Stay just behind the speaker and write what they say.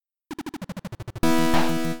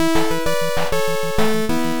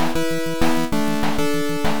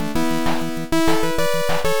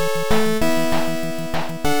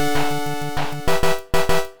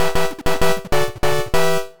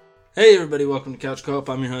everybody, welcome to Couch Co-op.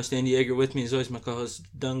 I'm your host, Andy Yeager. With me is always my co-host,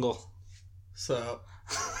 Dungle. So,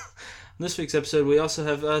 In this week's episode, we also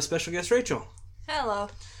have special guest Rachel. Hello.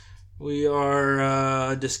 We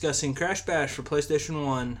are discussing Crash Bash for PlayStation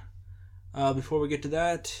 1. Before we get to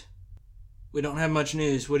that, we don't have much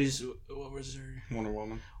news. What was her? Wonder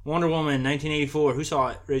Woman. Wonder Woman, 1984. Who saw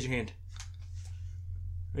it? Raise your hand.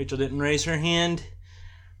 Rachel didn't raise her hand.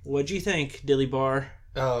 What'd you think, Dilly Bar?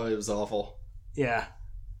 Oh, it was awful. Yeah.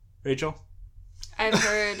 Rachel? I've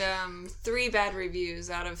heard 3 bad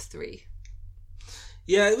reviews out of 3.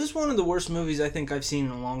 Yeah, it was one of the worst movies I think I've seen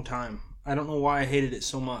in a long time. I don't know why I hated it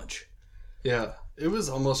so much. Yeah, it was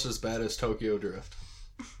almost as bad as Tokyo Drift.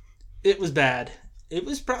 It was bad. It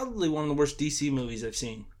was probably one of the worst DC movies I've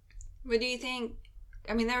seen. What do you think?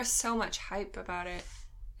 I mean, there was so much hype about it.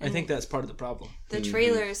 I think that's part of the problem. The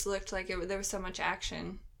trailers looked like there was so much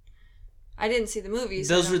action. I didn't see the movie,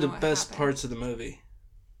 so Those I were don't the know what best happened. parts of the movie.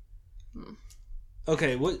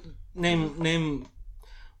 Okay, what name?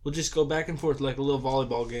 We'll just go back and forth like a little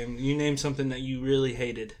volleyball game. You name something that you really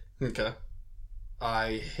hated. Okay.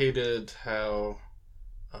 I hated how,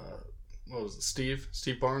 what was it,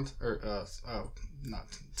 Steve Barnes? Not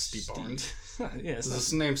Steve Barnes. Yeah, it's Is not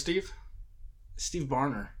his name Steve? Steve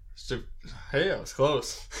Barner. Hey, I was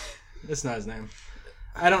close. That's not his name.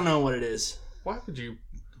 I don't know what it is. Why would you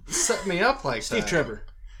set me up like Steve that? Trevor.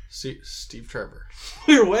 Steve Trevor.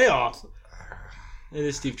 We were way off. It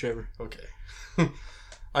is Steve Trevor. Okay.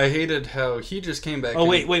 I hated how he just came back. Oh,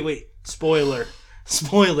 wait. Spoiler.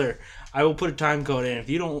 I will put a time code in. If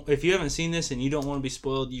you haven't seen this and you don't want to be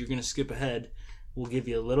spoiled, you're going to skip ahead. We'll give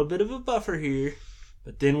you a little bit of a buffer here,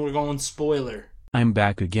 but then we're going spoiler. I'm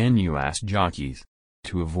back again, you ass jockeys.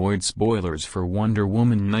 To avoid spoilers for Wonder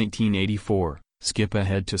Woman 1984, skip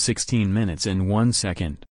ahead to 16 minutes and 1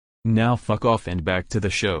 second. Now fuck off and back to the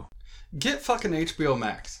show. Get fucking HBO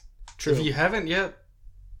Max. True. If you haven't yet,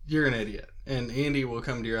 you're an idiot. And Andy will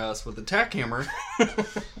come to your house with a tack hammer.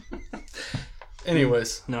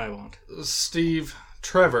 Anyways, No, I won't. Steve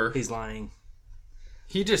Trevor, He's lying.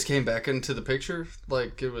 he just came back into the picture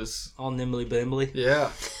like it was... All nimbly bimbly. Yeah.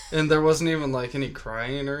 And there wasn't even like any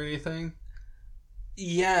crying or anything.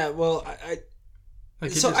 Yeah, well,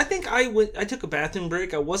 Like I think I took a bathroom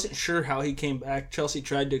break. I wasn't sure how he came back. Chelsea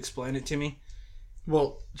tried to explain it to me.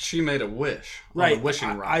 Well, she made a wish. Right. On a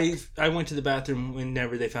wishing rock. I went to the bathroom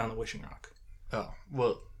whenever they found the wishing rock. Oh,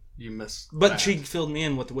 well, you missed But that. she filled me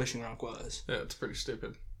in what the wishing rock was. Yeah, it's pretty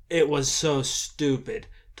stupid. It was so stupid.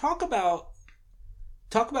 Talk about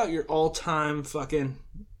your all-time fucking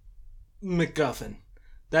MacGuffin.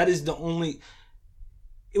 That is the only...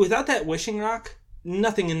 Without that wishing rock,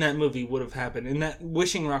 nothing in that movie would have happened. And that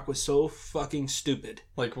wishing rock was so fucking stupid.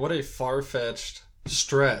 Like, what a far-fetched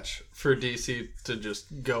stretch for DC to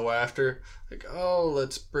just go after. Like, oh,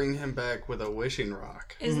 let's bring him back with a wishing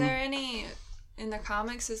rock. Is there any... In the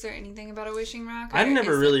comics, is there anything about a wishing rock? I've Or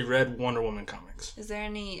never is really read Wonder Woman comics. Is there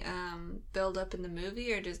any build-up in the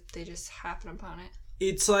movie, or they just happen upon it?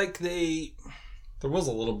 It's like they... There was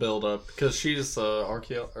a little build-up, because she's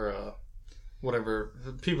whatever,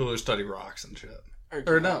 people who study rocks and shit.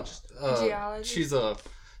 Or no, Geology? she's a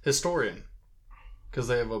historian. Because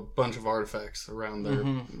they have a bunch of artifacts around there.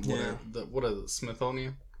 yeah. What is it,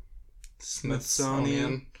 Smithsonian?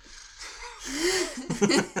 Smithsonian.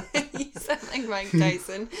 You sound like Mike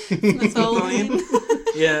Tyson. Smithsonian.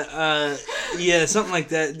 Yeah, something like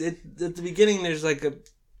that. At the beginning, there's like a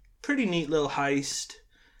pretty neat little heist.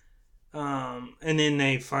 And then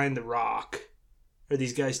they find the rock. Or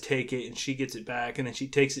these guys take it, and she gets it back, and then she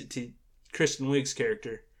takes it to Kristen Wiig's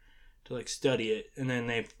character to like study it. And then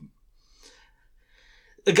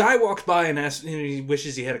a guy walks by and asks, he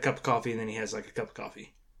wishes he had a cup of coffee, and then he has like a cup of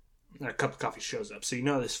coffee. Or a cup of coffee shows up. So you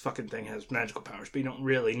know this fucking thing has magical powers, but you don't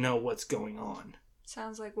really know what's going on.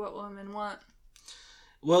 Sounds like what women want.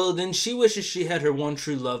 Well, then she wishes she had her one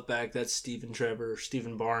true love back. That's Stephen Trevor,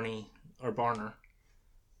 Stephen Barney, or Barner.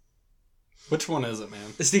 Which one is it,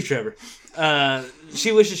 man? It's Steve Trevor.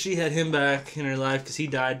 She wishes she had him back in her life because he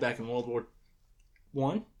died back in World War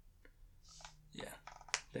I. Yeah,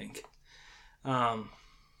 I think. And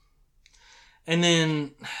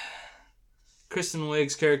then Kristen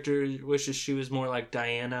Wiig's character wishes she was more like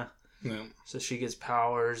Diana. No. So she gets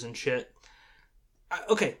powers and shit.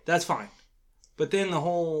 Okay, that's fine. But then the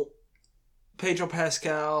whole Pedro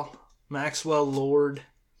Pascal, Maxwell Lord,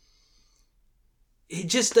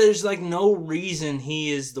 there's like no reason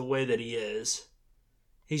he is the way that he is.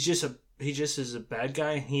 He just is a bad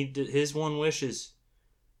guy. His one wish is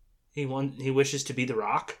he wishes to be the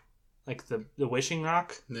Rock, like the wishing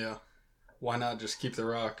rock. Yeah. Why not just keep the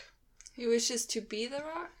rock? He wishes to be the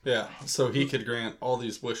Rock? Yeah, so he could grant all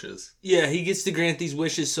these wishes. Yeah, he gets to grant these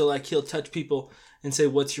wishes, so like he'll touch people and say,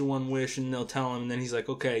 "What's your one wish?" and they'll tell him, and then he's like,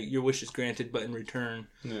 "Okay, your wish is granted, but in return,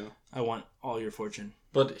 Yeah. I want all your fortune."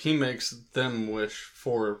 But he makes them wish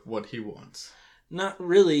for what he wants. Not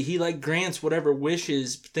really. He like grants whatever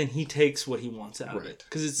wishes, but then he takes what he wants out of it.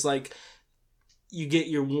 Because it's like you get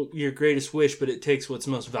your greatest wish, but it takes what's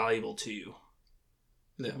most valuable to you.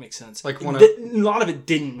 Yeah. That makes sense. Like a when lot of it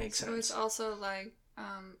didn't make sense. So it's also like,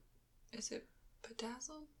 is it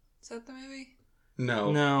Bedazzled? Is that the movie?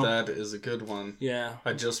 No, No. that is a good one. Yeah,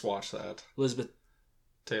 I just watched that. Elizabeth.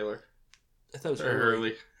 Taylor. I thought it was Or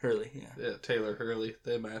Hurley. Hurley, yeah. Yeah, Taylor, Hurley.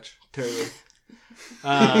 They match. Hurley.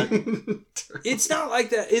 It's not like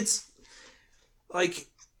that. It's like,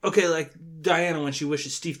 okay, like Diana when she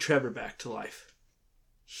wishes Steve Trevor back to life.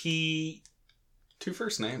 He, 2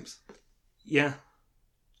 first names. yeah,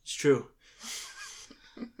 it's true.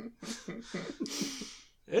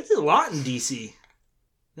 It's a lot in DC.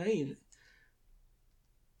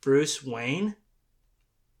 Bruce Wayne,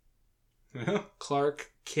 Yeah.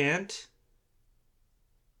 Clark Kent,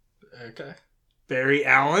 Okay. Barry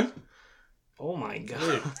Allen. Oh my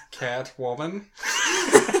god. Catwoman.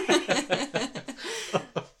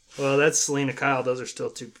 Well, that's Selena Kyle. Those are still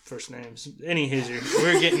 2 first names. Any hizzer.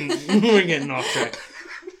 We're getting off track.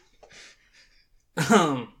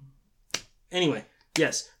 Anyway,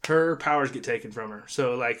 yes, her powers get taken from her.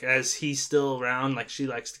 So, like, as he's still around, like, she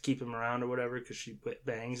likes to keep him around or whatever because she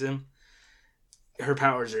bangs him. Her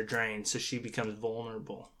powers are drained, so she becomes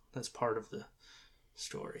vulnerable. That's part of the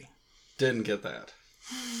story. Didn't get that.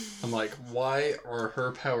 I'm like, why are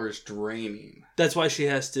her powers draining? That's why she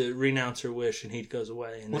has to renounce her wish, and he goes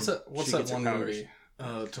away. And What's then that? What's she that gets her one powers.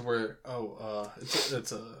 movie? To where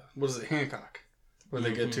it's a what is it? Hancock, where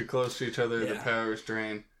they get too close to each other, the Yeah. powers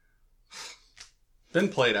drain. Been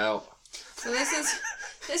played out. So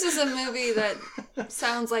this is a movie that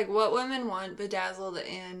sounds like What Women Want, Bedazzled,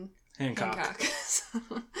 and Hancock.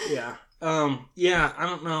 Hancock. Yeah. Yeah, I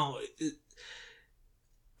don't know.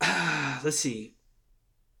 Let's see.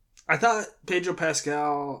 I thought Pedro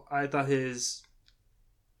Pascal, I thought his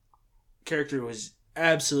character was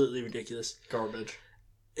absolutely ridiculous. Garbage.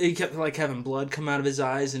 He kept like having blood come out of his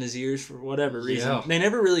eyes and his ears for whatever reason. Yeah. They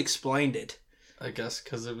never really explained it. I guess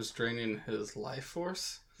because it was draining his life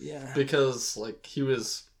force. Yeah. Because like he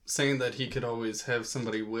was saying that he could always have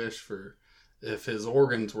somebody wish for if his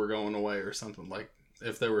organs were going away or something, like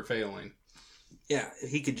if they were failing. Yeah,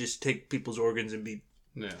 he could just take people's organs and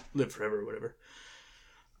Yeah. live forever or whatever.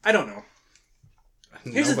 I don't know.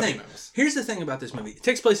 Here's the Nobody thing. knows. Here's the thing about this movie. It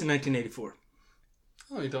takes place in 1984.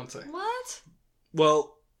 Oh, you don't say. What?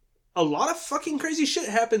 Well, a lot of fucking crazy shit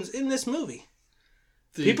happens in this movie.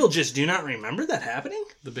 The, People just do not remember that happening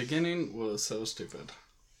The beginning was so stupid.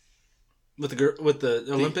 with the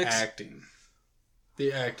Olympics.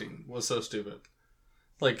 The acting was so stupid.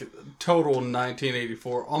 Like total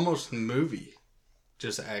 1984, almost movie,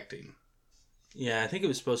 just acting. Yeah, I think it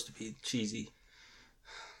was supposed to be cheesy.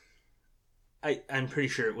 I'm pretty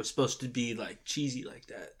sure it was supposed to be like cheesy like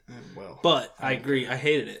that. Well, But I agree. I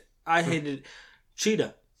hated it. I hated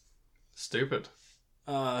Cheetah. stupid.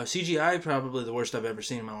 CGI probably the worst I've ever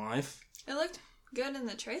seen in my life. It looked good in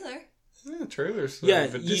the trailer. Yeah, trailers. Yeah, a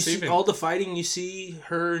bit you see deceiving. all the fighting. You see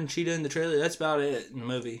her and Cheetah in the trailer. That's about it in the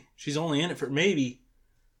movie. She's only in it for maybe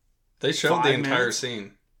They showed the 5 entire minutes.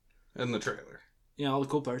 scene in the trailer. all the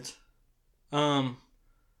cool parts.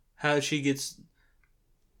 How she gets.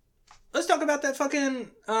 Let's talk about that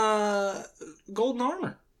fucking golden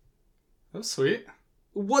armor. That was sweet.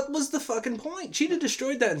 What was the fucking point? Cheetah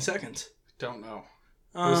destroyed that in seconds. Don't know.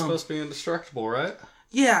 It was Um, supposed to be indestructible, right?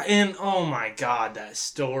 Yeah, and oh my god, that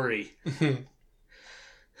story.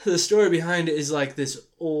 The story behind it is like this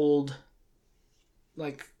old,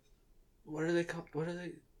 like, what are they called? What are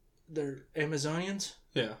they? They're Amazonians?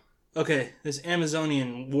 Yeah. Okay, this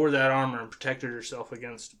Amazonian wore that armor and protected herself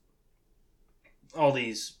against all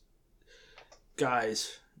these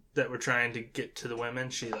guys that were trying to get to the women.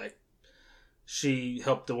 She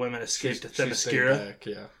helped the women escape to She stayed Themyscira. back,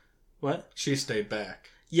 yeah. What? She stayed back.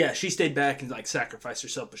 Yeah, she stayed back and like sacrificed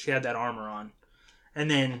herself, but she had that armor on. And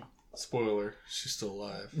then Spoiler, she's still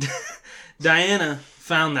alive. Diana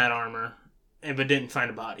found that armor, but didn't find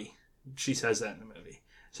a body. She says that in the movie.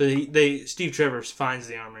 So Steve Trevor finds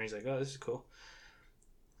the armor. And he's like, "Oh, this is cool."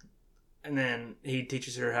 And then he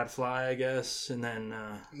teaches her how to fly, I guess. And then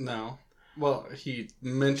No. Well, he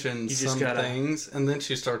mentions You just some gotta- things, and then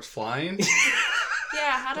she starts flying.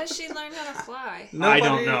 Yeah, how does she learn how to fly? I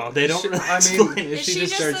don't know. They don't. Really explain it. Is she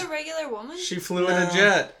just starts. a regular woman? She flew in a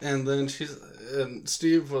jet, and then and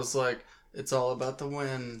Steve was like, It's all about the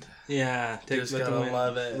wind. Yeah, Just let the gotta wind,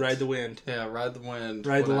 love it. Ride the wind. Yeah, ride the wind.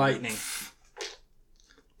 Ride the whatever. lightning.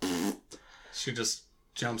 She just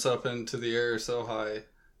jumps up into the air so high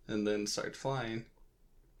and then starts flying.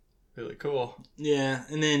 Really cool. Yeah,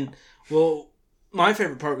 and then, well, my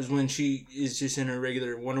favorite part was when she is just in her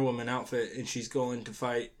regular Wonder Woman outfit and she's going to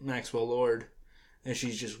fight Maxwell Lord. And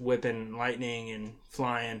she's just whipping lightning and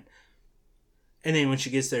flying. And then when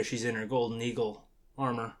she gets there, she's in her Golden Eagle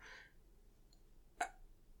armor.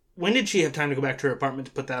 When did she have time to go back to her apartment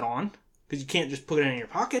to put that on? Because you can't just put it in your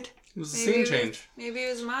pocket. It was a scene change. Maybe it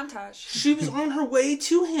was a montage. She was on her way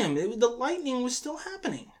to him. The lightning was still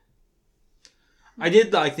happening. I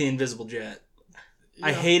did like the invisible jet. Yeah.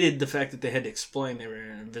 I hated the fact that they had to explain they were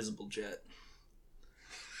in an invisible jet.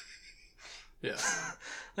 Yeah.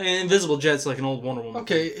 Like, an invisible jet's like an old Wonder Woman.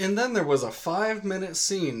 Okay, and then there was a 5-minute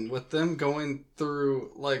scene with them going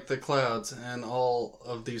through, like, the clouds and all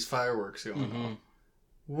of these fireworks going on.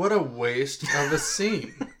 What a waste of a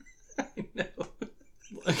scene. I know.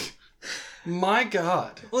 Like, my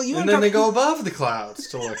God. Well, you and wanna then they talk- go above the clouds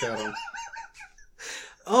to look at them.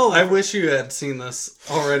 Oh, I wish you had seen this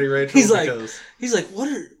already, Rachel. He's like,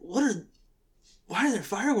 because why are there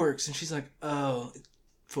fireworks? And she's like, oh,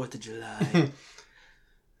 4th of July.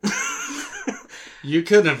 you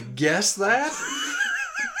couldn't have guessed that?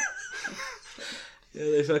 Yeah,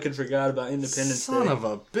 they fucking forgot about Independence Son Day. of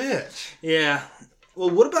a bitch. Yeah. Well,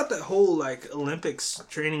 what about that whole, like, Olympics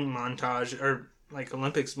training montage, or, like,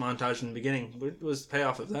 Olympics montage in the beginning? What was the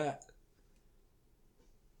payoff of that?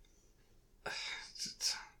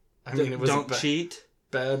 I mean, it was Don't a cheat.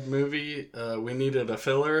 bad movie. We needed a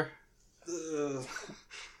filler.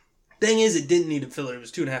 Thing is, it didn't need a filler. It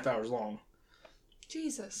was 2.5 hours long.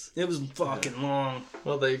 Jesus. It was fucking long.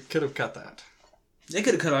 Well, they could have cut that. They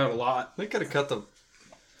could have cut out a lot. They could have cut the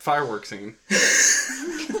fireworks scene.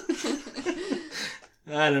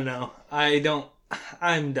 I don't know. I'm done.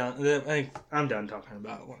 I'm done talking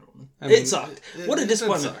about Wonder Woman. I mean, it sucked. it- What a it did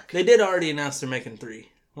disappointment. suck. They did already announce they're making 3.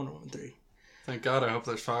 Wonder Woman 3. Thank God, I hope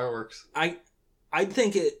there's fireworks. I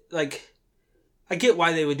think it, like, I get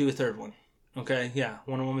why they would do a 3rd one. Okay, yeah,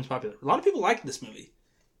 Wonder Woman's popular. A lot of people like this movie.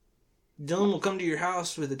 Dylan will come to your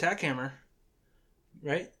house with a tack hammer,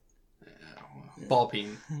 right? Ball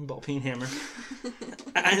peen. Ball peen hammer.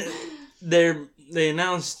 They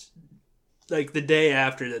announced, like, the day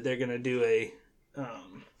after that they're gonna do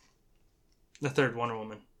the 3rd Wonder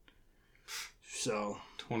Woman. So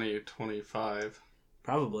 2025.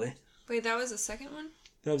 probably Wait, that was the second one?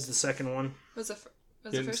 that was the 2nd one. Was the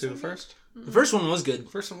You didn't first see one the good? first? The first one was good. The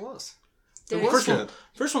first one was. Did It it- was First one, good.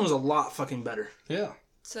 first one was a lot fucking better. Yeah.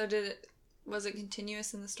 So was it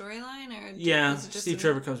continuous in the storyline, or Yeah, was it just Steve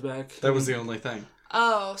Trevor comes back. That was the only thing.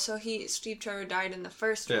 Oh, so Steve Trevor died in the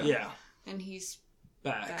first one, Yeah, and he's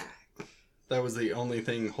back. back. That was the only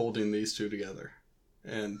thing holding these two together.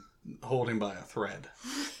 And holding by a thread.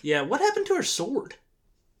 Yeah, what happened to her sword?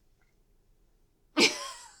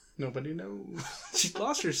 Nobody knows. She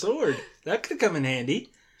lost her sword. That could have come in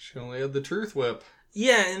handy. She only had the truth whip.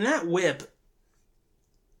 Yeah, and that whip.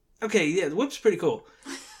 Okay, yeah, the whip's pretty cool.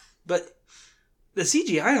 But the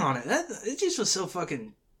CGI on it, it just was so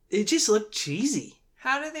fucking... It just looked cheesy.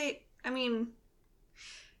 How can they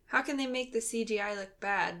make the CGI look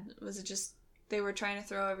bad? Was it just they were trying to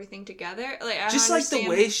throw everything together? Like, I Just don't like the understand.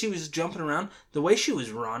 way she was jumping around, the way she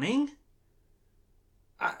was running,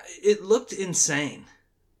 it looked insane.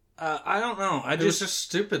 I don't know. It was just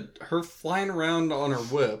stupid. Her flying around on her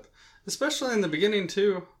whip. Especially in the beginning,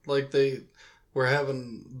 too. Like, they were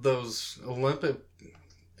having those Olympic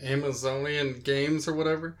Amazonian games or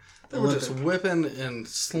whatever. They were just whipping and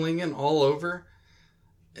slinging all over.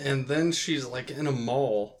 And then she's, like, in a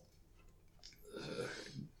mall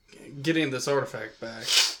getting this artifact back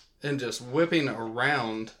and just whipping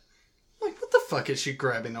around. Like, what the fuck is she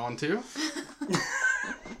grabbing onto?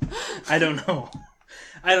 I don't know.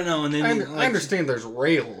 And then I understand there's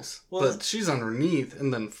rails, Well, but she's underneath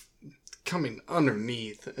and then coming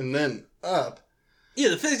underneath and then up. Yeah,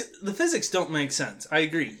 the physics don't make sense. I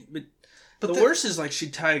agree, but the worst is like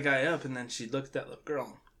she'd tie a guy up and then she'd look at that little girl,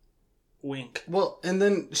 and wink. Well, and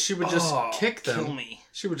then she would just kick them. Kill me.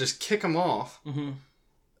 She would just kick them off. Mm-hmm.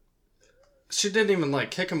 She didn't even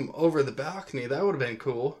like kick them over the balcony. That would have been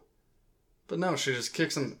cool. But no, she just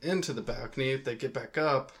kicks them into the balcony. They get back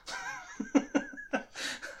up.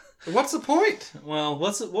 What's the point? Well,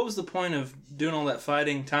 what was the point of doing all that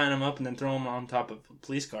fighting, tying them up, and then throwing them on top of a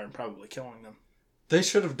police car and probably killing them? They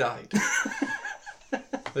should have died.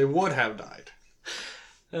 They would have died.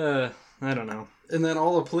 I don't know. And then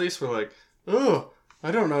all the police were like, "Oh,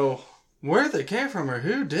 I don't know where they came from or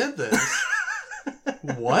who did this."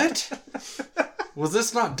 What? Was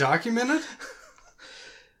this not documented?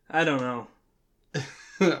 I don't know.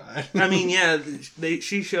 I mean, yeah,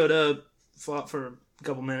 she showed up, fought for a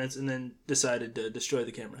couple minutes, and then decided to destroy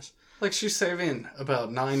the cameras. Like, she's saving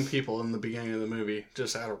about 9 people in the beginning of the movie,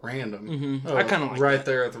 just out of random. Mm-hmm. I kind of like right that.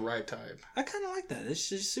 there at the right time. I kind of like that. It's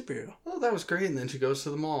just a superhero. Oh, that was great. And then she goes to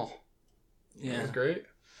the mall. Yeah. That was great.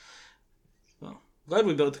 Well, glad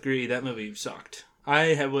we both agree that movie sucked.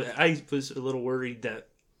 I was a little worried that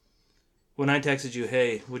when I texted you,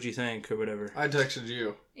 hey, what'd you think, or whatever. I texted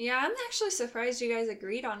you. Yeah, I'm actually surprised you guys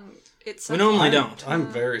agreed on it. We normally don't. I'm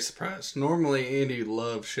very surprised. Normally, Andy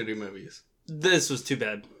loves shitty movies. This was too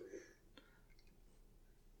bad.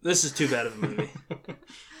 This is too bad of a movie.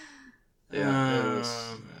 Yeah, it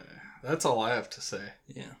was, that's all I have to say.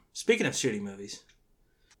 Yeah. Speaking of shitty movies,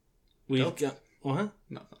 we've got... What?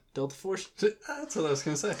 Nothing. Delta Force? That's what I was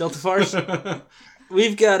going to say. Delta Force?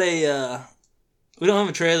 We've got a... we don't have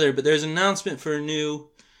a trailer, but there's an announcement for a new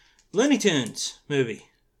Looney Tunes movie.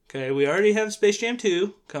 Okay, we already have Space Jam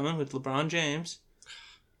 2 coming with LeBron James.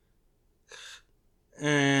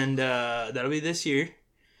 And that'll be this year.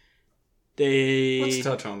 Let's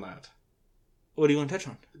touch on that. What do you want to touch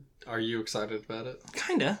on? Are you excited about it?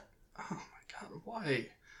 Kinda. Oh my god, why?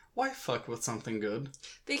 Why fuck with something good?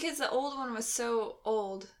 Because the old one was so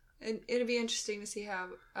old. It'd be interesting to see how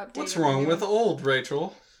updated. What's wrong with old,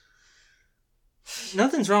 Rachel?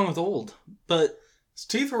 Nothing's wrong with old, but His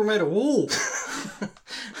teeth were made of wool.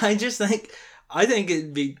 I think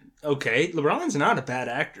it'd be okay. LeBron's not a bad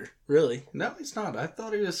actor, really. No, he's not. I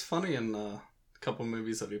thought he was funny in a couple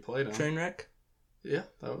movies that he played on. Trainwreck. Yeah,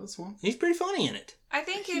 that was one. He's pretty funny in it. I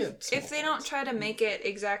think if they don't try to make it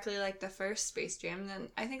exactly like the first Space Jam, then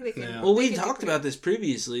I think they can. Yeah. Well, we talked about this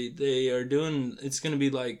previously. They are doing. It's going to be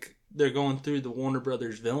like they're going through the Warner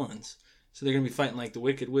Brothers villains. So they're going to be fighting like the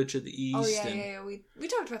Wicked Witch of the East. Oh yeah, and yeah. We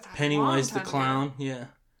talked about that. Pennywise the a long time Clown. ago. Yeah.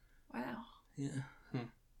 Wow. Yeah.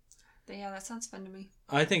 Yeah, that sounds fun to me.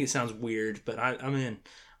 I think it sounds weird, but I mean,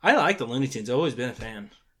 I like the Looney Tunes. I've always been a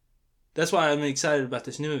fan. That's why I'm excited about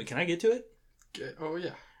this new movie. Can I get to it? Oh,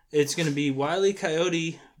 yeah. It's going to be Wile E.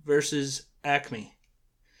 Coyote versus Acme.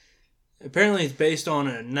 Apparently, it's based on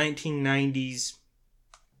a 1990s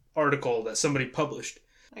article that somebody published.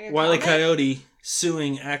 Like Wile E. comic? Coyote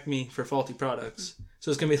suing Acme for faulty products.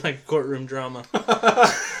 So it's going to be like a courtroom drama.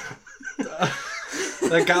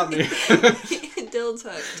 That got me. Dill's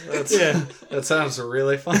hooked. Yeah. That sounds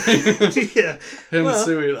really funny. Yeah. Him Well-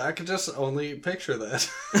 suing. I could just only picture that.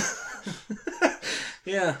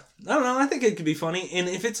 Yeah. I don't know. I think it could be funny. And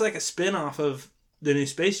if it's like a spin-off of the new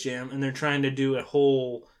Space Jam and they're trying to do a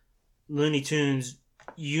whole Looney Tunes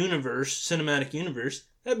universe, cinematic universe,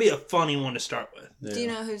 that'd be a funny one to start with. Yeah. Do you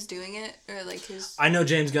know who's doing it, or like who's? I know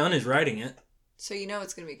James Gunn is writing it. So you know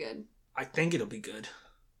it's gonna be good. I think it'll be good.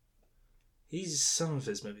 Some of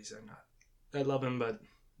his movies are not. I love him, but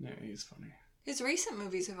Yeah, he's funny. His recent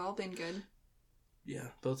movies have all been good. yeah,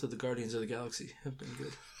 both of the Guardians of the Galaxy have been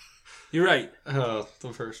good. You're right. Oh,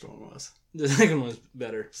 the first one was. The second one was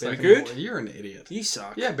better. Baby Second Groot? one- You're an idiot. You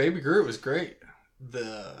suck. Yeah, Baby Groot was great.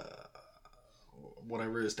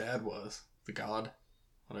 Whatever his dad was. The god.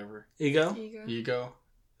 Whatever. Ego? There you go. Ego.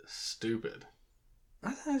 Stupid.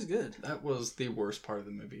 I thought it was good. That was the worst part of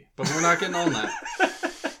the movie. But we're not getting on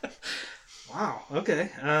that. Wow. Okay.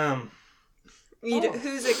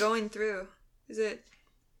 Who's it going through? Is it?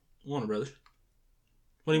 Warner Brothers.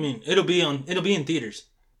 What do you mean? It'll be in theaters.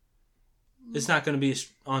 It's not going to be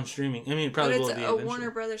on streaming. I mean, it probably But will it's be a eventually.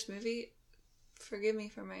 Warner Brothers movie. Forgive me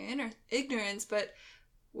for my ignorance, but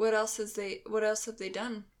what else have they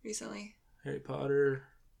done recently? Harry Potter.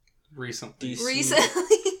 Recently. DC.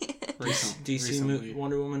 Recently.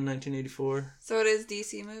 Wonder Woman 1984. So it is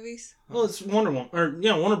DC movies. Well, it's Wonder Woman. Or,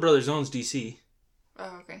 yeah, Warner Brothers owns DC.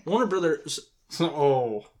 Oh, okay. Warner Brothers.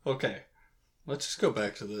 Oh, okay. Let's just go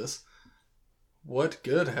back to this. What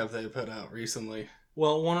good have they put out recently?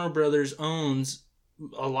 Well, Warner Brothers owns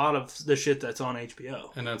a lot of the shit that's on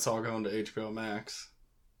HBO. And that's all going to HBO Max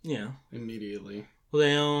Yeah. immediately.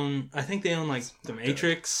 Well, I think they own, like, The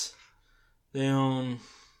Matrix. They own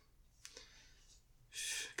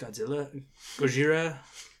Gojira.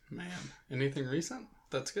 Man, anything recent?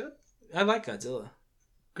 That's good? I like Godzilla.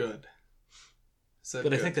 Good. Is that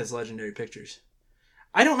But good? I think that's Legendary Pictures.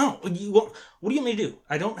 I don't know. What do you want me to do?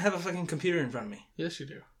 I don't have a fucking computer in front of me. Yes, you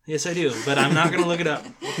do. Yes, I do, but I'm not going to look it up.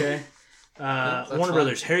 Okay. that's Warner fine.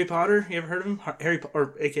 Brothers. Harry Potter. You ever heard of him?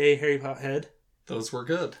 AKA Harry Pothead. Those were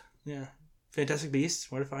good. Yeah. Fantastic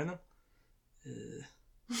Beasts. Where to find them?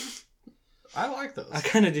 I like those. I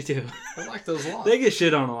kind of do too. I like those a lot. They get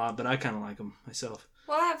shit on a lot, but I kind of like them myself.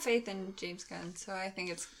 Well, I have faith in James Gunn, so I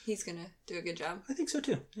think he's gonna do a good job. I think so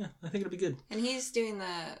too. Yeah, I think it'll be good. And he's doing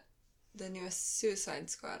the newest Suicide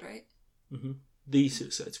Squad, right? Mm-hmm. The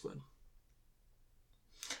Suicide Squad.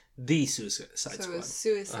 The Suicide So Squad. it's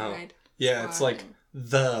Suicide. Yeah, it's Squad like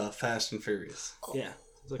the Fast and Furious. Yeah.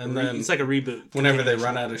 It's like, And then it's like a reboot. Whenever they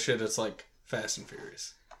run out of shit, it's like Fast and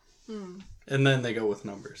Furious. Hmm. And then they go with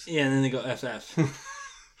numbers. Yeah, and then they go FF.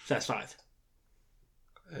 Fast 5.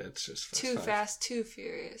 It's just Fast Too 5. Fast, Too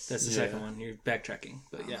Furious. That's the second one. You're backtracking.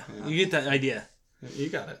 But yeah, Yeah. you get that idea. You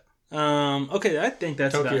got it. Okay, I think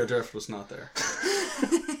that's Tokyo about, Drift was not there.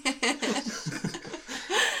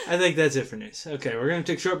 I think that's it for news. Okay, we're going to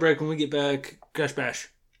take a short break. When we get back, Crash Bash.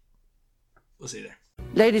 We'll see you there.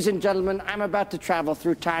 Ladies and gentlemen, I'm about to travel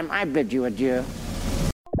through time. I bid you adieu.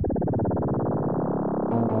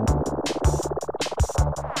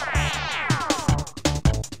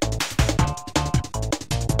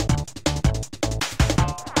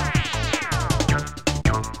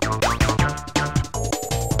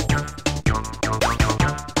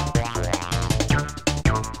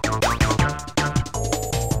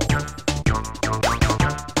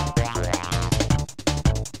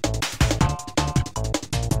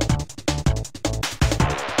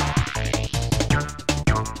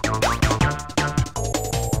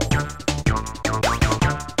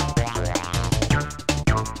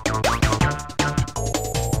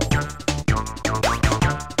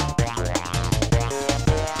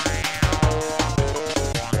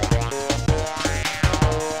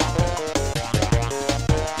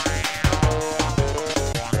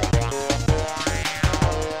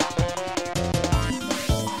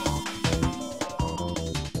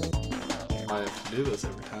 Do this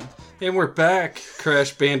every time. And we're back,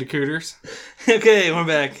 Crash Bandicooters. Okay, we're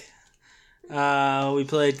back. We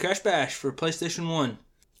played Crash Bash for PlayStation 1.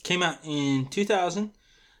 Came out in 2000.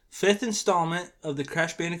 Fifth installment of the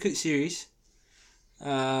Crash Bandicoot series.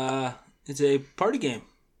 It's a party game.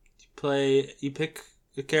 You pick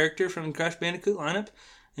a character from the Crash Bandicoot lineup,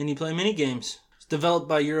 and you play mini games. It's developed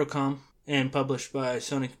by Eurocom and published by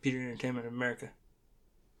Sony Computer Entertainment of America.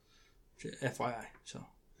 FYI. So.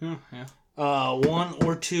 Yeah. One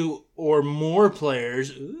or two or more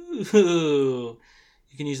players. Ooh.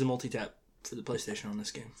 You can use the multi-tap for the PlayStation on this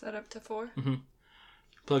game. Is that up to 4?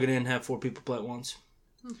 Plug it in, have 4 people play at once.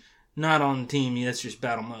 Not on team, that's just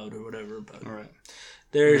battle mode or whatever. But All right.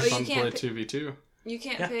 there's Oh, Fun you to play can't 2v2. You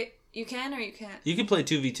can't Yeah. pick. You can or you can't. you can play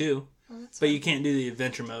 2v2, Oh, that's but fine. you can't do the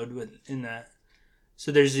adventure mode in that.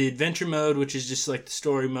 So there's the adventure mode, which is just like the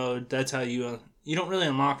story mode. That's how you don't really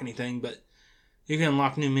unlock anything, but you can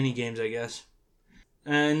unlock new mini games, I guess.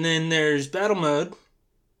 And then there's battle mode,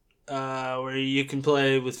 where you can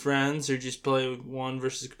play with friends or just play one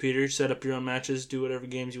versus the computer, set up your own matches, do whatever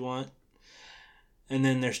games you want. And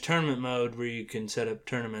then there's tournament mode where you can set up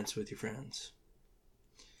tournaments with your friends.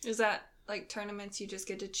 Is that like tournaments you just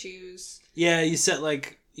get to choose? Yeah, you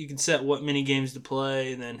can set what mini games to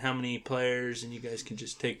play and then how many players, and you guys can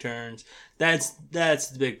just take turns. That's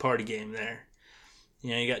the big party game there. You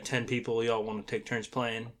know, you got 10 people, you all want to take turns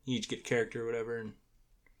playing. You each get a character or whatever, and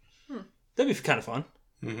that'd be kind of fun.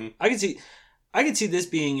 Mm-hmm. I could see this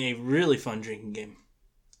being a really fun drinking game.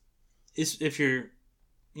 If you're,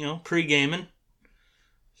 pre-gaming.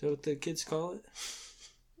 Is that what the kids call it?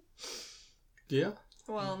 Yeah.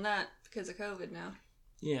 Well, not because of COVID now.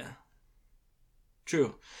 Yeah.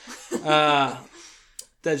 True.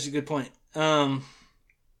 That's a good point.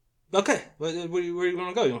 Okay. Where do you want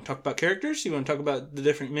to go? You want to talk about characters? You want to talk about the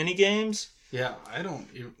different mini games? Yeah, I don't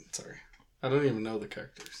even know the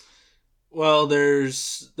characters. Well,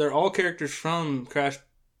 they're all characters from Crash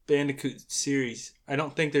Bandicoot series. I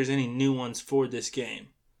don't think there's any new ones for this game,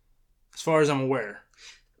 as far as I'm aware.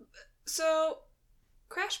 So,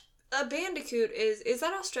 Crash Bandicoot is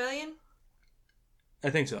that Australian? I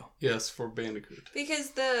think so. Yes, for Bandicoot.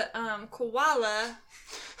 Because the koala.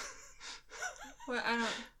 Well, I don't.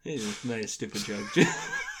 You just made a stupid joke.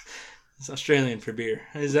 It's Australian for beer.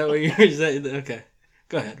 Is that what you're? Is that okay?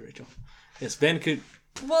 Go ahead, Rachel. Yes, Bandicoot.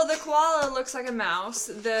 Well, the koala looks like a mouse.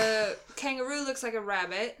 The kangaroo looks like a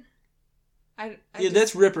rabbit.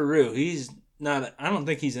 That's Ripperoo. He's not. I don't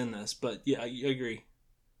think he's in this, but yeah, I agree.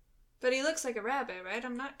 But he looks like a rabbit, right?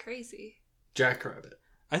 I'm not crazy. Jackrabbit.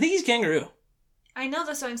 I think he's Kangaroo. I know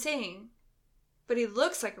that's what I'm saying. But he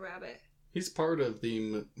looks like a rabbit. He's part of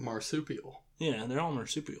the marsupial. Yeah, they're all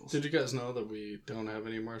marsupials. Did you guys know that we don't have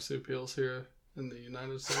any marsupials here in the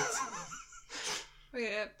United States?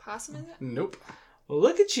 Wait, a possum in that? Nope. Well,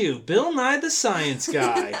 look at you, Bill Nye the Science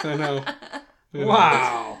Guy. I know.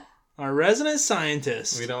 Wow. Our resident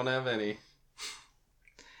scientist. We don't have any.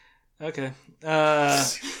 Okay.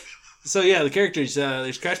 So yeah, the characters.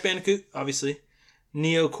 There's Crash Bandicoot, obviously.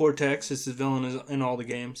 Neo Cortex is the villain in all the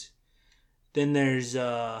games. Then there's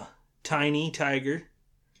Tiny Tiger,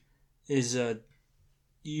 is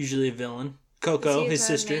usually a villain. Coco, his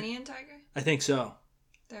sister. Tasmanian tiger? I think so.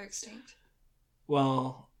 They're extinct.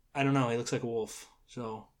 Well, I don't know. He looks like a wolf,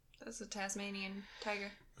 so. That's a Tasmanian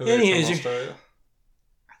tiger. Are they Anyways, from Australia?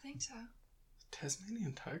 I think so.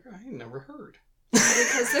 Tasmanian tiger? I ain't never heard.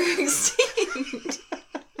 Because they're extinct.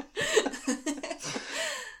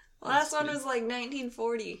 Last one was like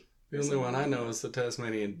 1940. The only one I know is the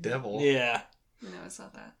Tasmanian devil. Yeah. No, it's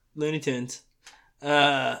not that. Looney Tunes.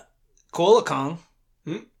 Koala Kong.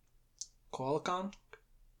 Hmm? Koala Kong?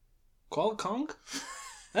 Koala Kong?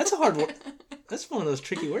 That's a hard word. That's one of those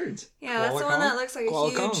tricky words. Yeah, that's the Koala one that Kong? looks like a Koala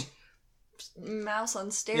huge Kong. mouse on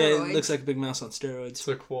steroids. Yeah, it looks like a big mouse on steroids. It's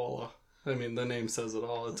a koala. I mean, the name says it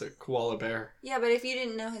all. It's a koala bear. Yeah, but if you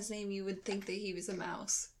didn't know his name, you would think that he was a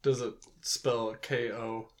mouse. Does it spell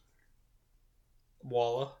K-O?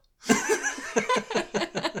 Walla?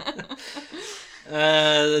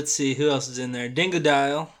 Let's see, who else is in there?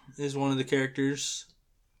 Dingodile is one of the characters.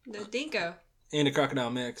 The dingo. And a crocodile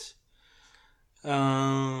mix.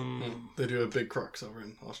 They do have big crocs over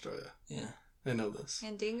in Australia. Yeah. I know this.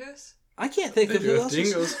 And dingoes? I can't think They of do who have else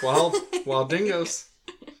is- dingoes. Wild dingoes.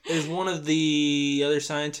 is one of the other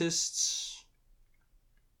scientists.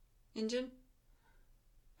 Engine?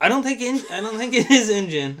 I don't think it is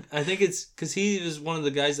Engine. I think it's because he was one of the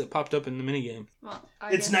guys that popped up in the minigame. Well,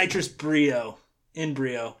 It's guess. Nitrous Brio.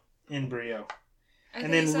 Embryo. I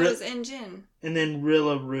And think then so Ri- it was Engine. And then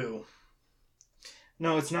Rilla Roo.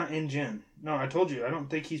 No, it's not Engine. No, I told you. I don't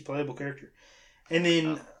think he's a playable character. And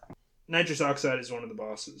then Nitrous Oxide is one of the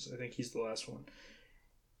bosses. I think he's the last one.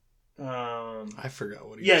 I forgot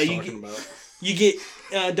what he Yeah, was you talking about. You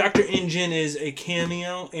get Dr. Engine is a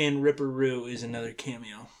cameo, and Ripper Roo is another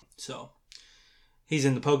cameo. So he's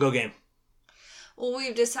in the Pogo game. Well,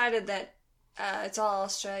 we've decided that it's all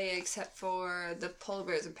Australia except for the polar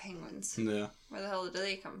bears and penguins. Yeah. Where the hell did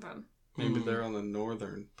they come from? Maybe they're on the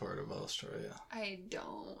northern part of Australia. I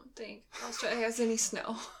don't think Australia has any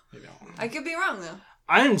snow. You know. I could be wrong, though.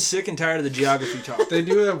 I am sick and tired of the geography talk. They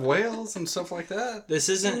do have whales and stuff like that. This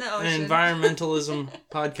isn't In the an ocean. environmentalism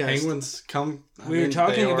podcast. Penguins come. We were they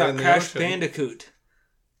talking are about in the Crash ocean. Bandicoot.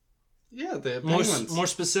 Yeah, they have More penguins.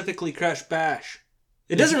 specifically, Crash Bash.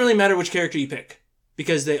 It doesn't really matter which character you pick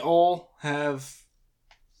because they all have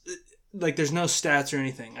there's no stats or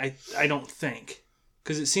anything. I don't think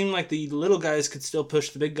because it seemed like the little guys could still push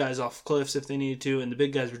the big guys off cliffs if they needed to, and the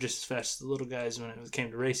big guys were just as fast as the little guys when it came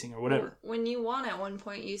to racing or whatever. When you won at one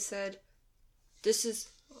point, you said, "This is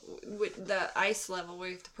with the ice level where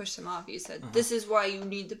you have to push them off." You said, "This is why you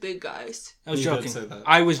need the big guys." I was You did joking. say that.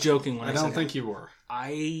 I was joking when I I don't said think you were.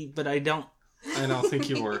 But I don't. I don't think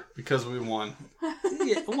you were because we won.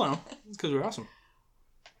 Yeah, well, because we're awesome.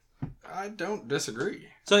 I don't disagree.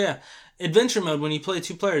 So yeah, adventure mode. When you play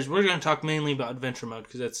two players, we're going to talk mainly about adventure mode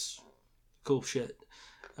because that's cool shit.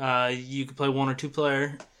 You can play one or two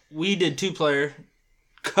player. We did 2-player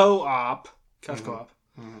co-op, couch co-op,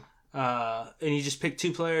 and you just pick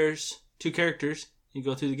 2 players, 2 characters. You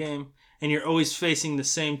go through the game, and you're always facing the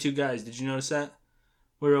same 2 guys. Did you notice that?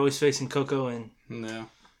 We're always facing Coco No.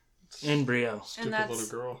 and Brio. Stupid that's- little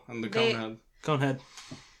girl and the they- conehead. Conehead.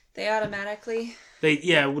 They automatically.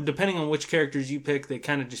 Depending on which characters you pick, they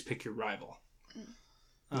kind of just pick your rival.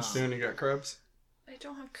 Soon you got crabs. I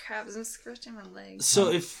don't have crabs. I'm scratching my legs.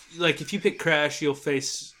 So if you pick Crash, you'll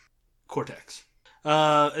face Cortex.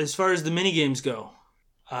 As far as the mini games go,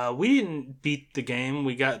 we didn't beat the game.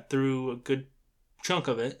 We got through a good chunk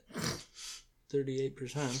of it,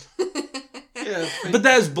 38%. Yeah, But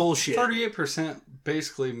that's bullshit. 38%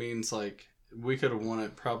 basically means like we could have won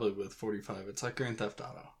it probably with 45. It's like Grand Theft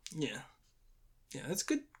Auto. Yeah, that's a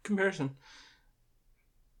good comparison.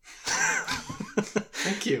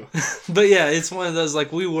 Thank you. But yeah, it's one of those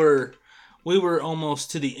like we were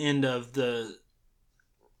almost to the end of into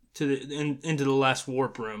the last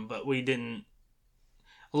warp room, but we didn't.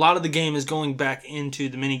 A lot of the game is going back into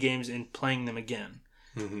the mini games and playing them again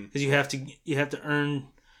because you have to earn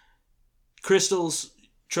crystals,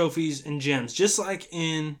 trophies, and gems, just like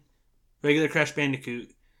in regular Crash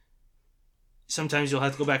Bandicoot. Sometimes you'll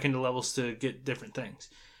have to go back into levels to get different things.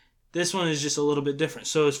 This one is just a little bit different.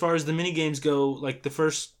 So as far as the mini games go, like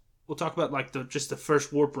we'll talk about like the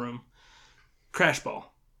first warp room. Crash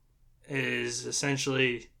Ball is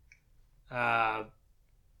essentially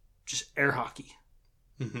just air hockey,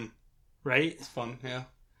 right? It's fun, yeah.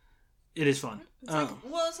 It is fun.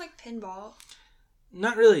 It's like pinball.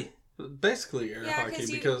 Not really. Basically air Yeah, hockey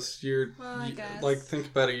 'cause because Well, I guess. like think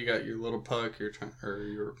about it. You got your little puck, your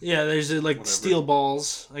Yeah, there's like Whatever. steel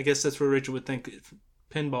balls. I guess that's where Rachel would think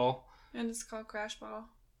pinball. And it's called Crash Ball.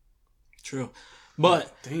 True,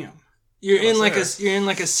 but damn. you're Oh, in like fair. you're in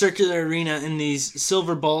like a circular arena, and these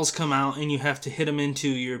silver balls come out, and you have to hit them into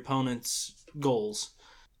your opponent's goals,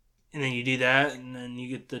 and then you do that, and then you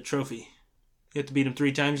get the trophy. You have to beat them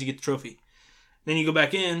 3 times, you get the trophy. Then you go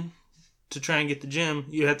back in to try and get the gem.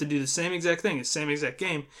 You have to do the same exact thing, the same exact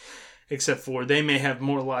game, except for they may have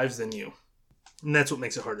more lives than you, and that's what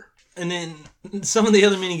makes it harder. And then some of the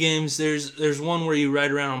other mini games, there's one where you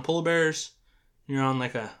ride around on polar bears. You're on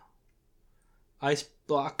like a ice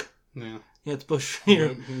block. Yeah. You have to push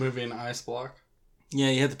your Moving ice block.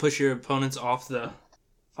 you have to push your opponents off the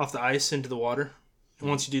ice into the water. And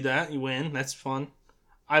once you do that, you win. That's fun.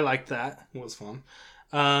 I like that. Was fun.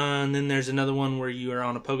 And then there's another one where you are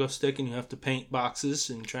on a pogo stick and you have to paint boxes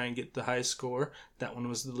and try and get the highest score. That one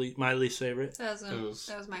was my least favorite. That It was-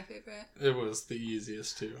 was my favorite. It was the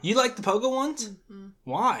easiest too. You like the pogo ones? Mm-hmm.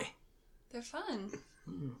 Why? They're fun.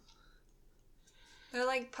 They're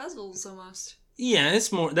like puzzles almost. Yeah,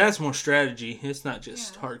 that's more strategy. It's not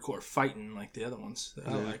just Yeah. hardcore fighting like the other ones that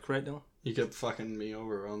I Yeah. like, right, Dylan? You kept fucking me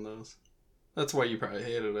over on those. That's why you probably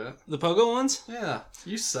hated it. The pogo ones? Yeah,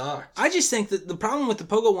 you sucked. I just think that the problem with the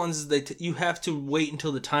pogo ones is you have to wait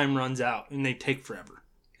until the time runs out, and they take forever.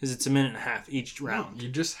 Because it's a minute and a half each round. You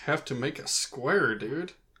just have to make a square,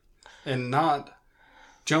 dude. And not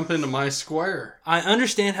jump into my square. I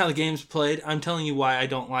understand how the game's played. I'm telling you why I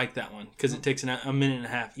don't like that one. Because it takes a minute and a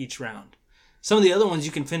half each round. Some of the other ones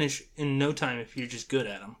you can finish in no time if you're just good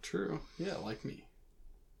at them. True. Yeah, like me.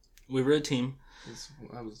 We were a team.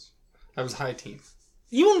 I was high team.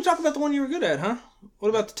 You want to talk about the one you were good at, huh? What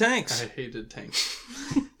about the tanks? I hated tanks.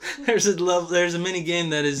 There's a mini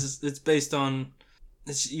game it's based on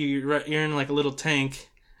you're in like a little tank,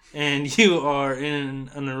 and you are in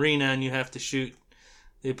an arena, and you have to shoot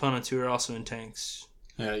the opponents who are also in tanks.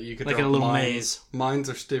 Yeah, you could Like drop in a little mines. maze. Mines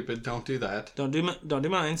are stupid. Don't do that. Don't do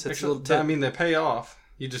mines. That's a Actually, little tip. I mean, they pay off.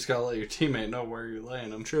 You just gotta let your teammate know where you're laying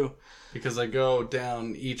them. True, Because they go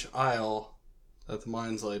down each aisle that the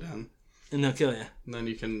mines lay down. and they'll kill you. And then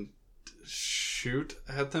you can shoot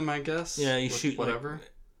at them, I guess. Yeah, you with shoot, like, whatever.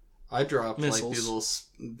 I dropped like missiles.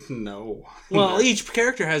 these little. No. Well, each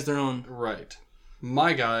character has their own. Right.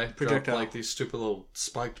 My guy dropped Projectile. like these stupid little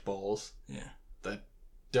spiked balls Yeah. that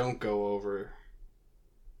don't go over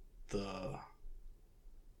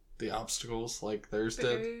the obstacles like theirs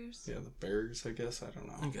did. Bears. Yeah, the barriers, I guess. I don't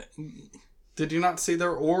know. Okay. Did you not see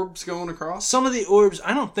their orbs going across? Some of the orbs,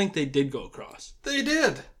 I don't think they did go across. They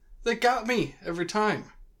did. They got me every time.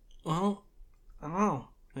 Well, I don't know.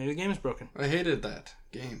 Maybe the game is broken. I hated that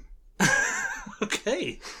game.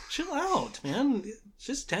 Okay, chill out, man. It's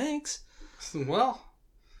just tanks. Well,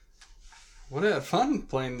 would have had fun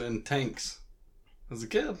playing in tanks as a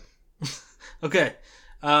kid. Okay.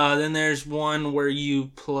 Then there's one where you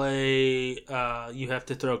play. You have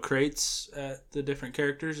to throw crates at the different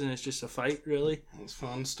characters, and it's just a fight. Really, It was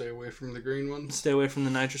fun. Stay away from the green ones. stay away from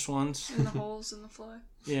the nitrous ones. And the holes in the floor.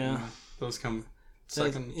 Yeah, Those come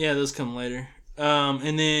Those- second. yeah, those come later.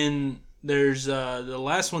 And then there's the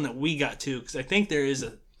last one that we got to, because I think there is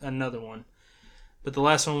another one, but the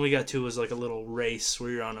last one we got to was like a little race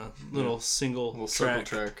where you're on a little single Little track,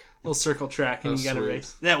 circle track. little circle track, and That's you got to sweet.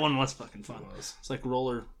 race. That one was fucking fun. It was. It's like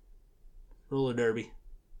roller derby,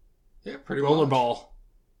 Yeah, pretty roller much. ball,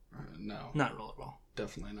 No, not roller ball.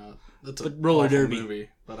 definitely not. That's But a roller awful derby. movie,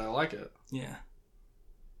 but I like it. Yeah.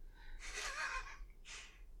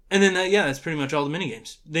 And then that's pretty much all the mini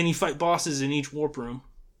games. Then you fight bosses in each warp room,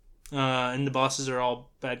 and the bosses are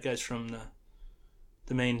all bad guys from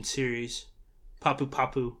the main series. Papu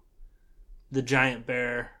Papu, the giant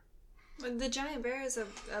bear. But the giant bear is a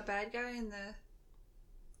bad guy in the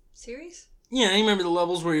series? Yeah, you remember the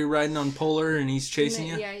levels where you're riding on Polar and he's chasing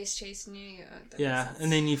you? Yeah, he's chasing you. Yeah, that Yeah, makes sense.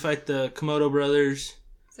 and then you fight the Komodo brothers.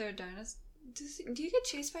 Is there a dinosaur? Do you get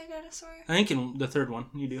chased by a dinosaur? I think in the third one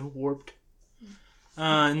you do, Warped.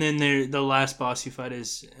 And then the last boss you fight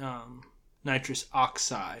is Nitrous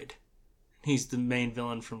Oxide. He's the main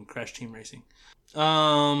villain from Crash Team Racing.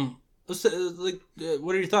 What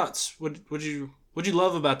are your thoughts? What'd you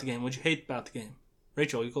love about the game? What'd you hate about the game?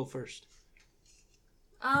 Rachel, you go first.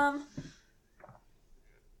 I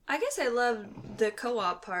guess I loved the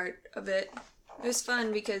co-op part of it. It was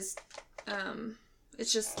fun because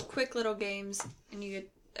it's just quick little games and you get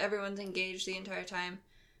everyone's engaged the entire time.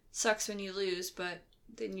 Sucks when you lose, but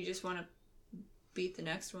then you just want to beat the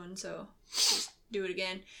next one, so just do it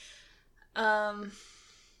again.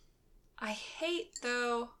 I hate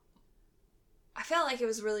though I felt like it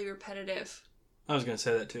was really repetitive. I was gonna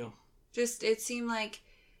say that too. Just, it seemed like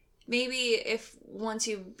maybe if once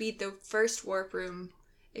you beat the first warp room,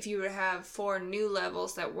 if you were to have 4 new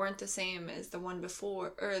levels that weren't the same as the one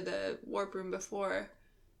before, or the warp room before,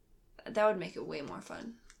 that would make it way more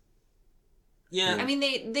fun. Yeah. I mean,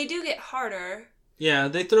 they do get harder. Yeah,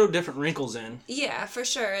 they throw different wrinkles in. Yeah, for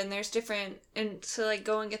sure. And there's different, and to like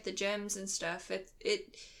go and get the gems and stuff,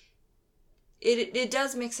 it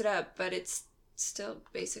does mix it up, but it's still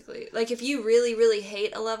basically like if you really, really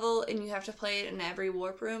hate a level and you have to play it in every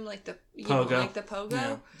warp room, like the Pogo. don't like the Pogo,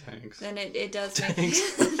 Yeah. Thanks. then it does make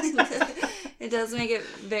it does make it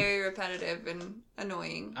very repetitive and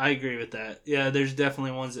annoying. I agree with that. Yeah, there's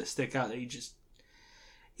definitely ones that stick out that you just,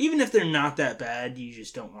 even if they're not that bad, you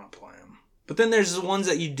just don't want to play them. But then there's the ones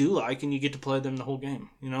that you do like, and you get to play them the whole game.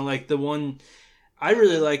 You know, like the one I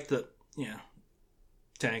really like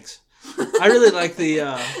tanks. I really like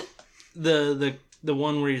the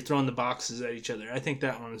one where you're throwing the boxes at each other. I think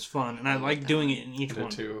that one is fun, and I like doing it in each I one.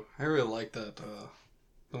 do too. I really like that.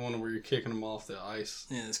 The one where you're kicking them off the ice.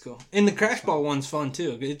 Yeah, that's cool. And the crash ball one's fun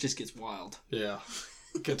too. It just gets wild. Yeah,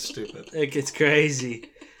 it gets stupid. It gets crazy.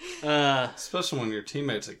 Especially when your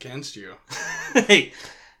teammate's against you. Hey,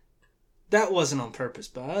 that wasn't on purpose,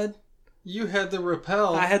 bud. You had the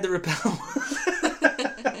repel. I had the repel.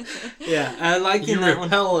 Yeah, I like You in that one.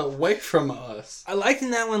 repel away from us. I liked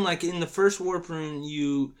in that one, like in the first warp room,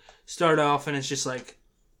 you start off and it's just like,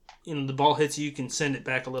 you know, the ball hits you can send it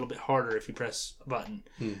back a little bit harder if you press a button.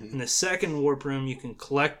 Mm-hmm. In the second warp room, you can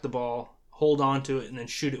collect the ball, hold on to it, and then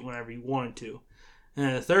shoot it whenever you wanted to. And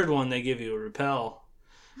in the third one, they give you a repel.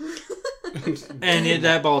 And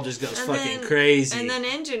that ball just goes fucking crazy. And then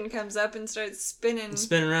Engine comes up and starts spinning.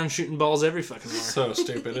 Spinning around shooting balls every fucking hour. So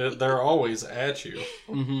stupid. They're always at you.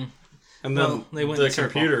 Mm-hmm. And then Well, they went the in a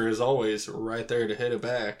circle. computer is always right there to hit it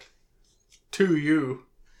back to you.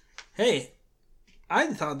 Hey, I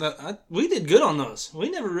thought that we did good on those.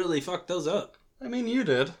 We never really fucked those up. I mean, you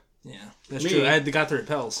did. Yeah, that's Me? true. I got the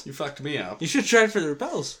repels. You fucked me up. You should try for the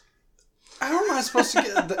repels. How am I supposed to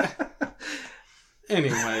get that?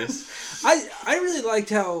 Anyways. I really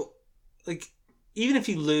liked how, like, even if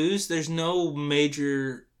you lose, there's no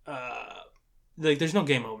major, there's no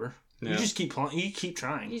game over. Yeah. You just keep playing. You keep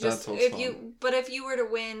trying. You just That's what's if you were to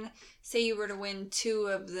win, say you were to win 2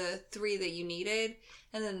 of the 3 that you needed,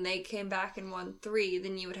 and then they came back and won 3,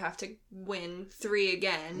 then you would have to win 3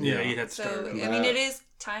 again. Yeah, you'd have to So start. I mean, it is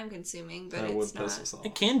time consuming, but That would it's piss not. us off.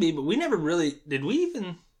 It can be, but we never really did. We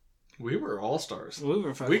even We were all-stars. we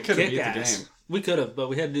were fucking We could have beat the kick-ass. game. We could have, but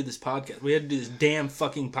we had to do this podcast. We had to do this damn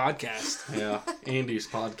fucking podcast. Yeah. Andy's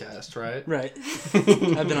podcast, right? Right.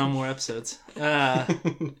 I've been on more episodes.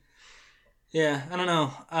 Yeah, I don't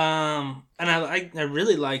know. And I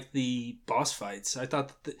really like the boss fights. I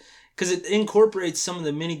thought that because it incorporates some of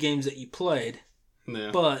the mini games that you played,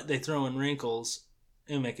 Yeah. but they throw in wrinkles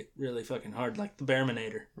and make it really fucking hard, like the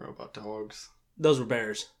Bearminator. Robot dogs. Those were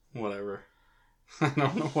bears. Whatever. I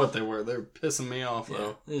don't know what they were. They're pissing me off, Yeah,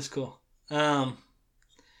 though. it was cool. I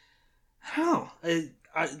don't know.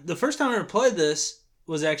 The first time I ever played this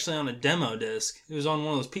was actually on a demo disc. It was on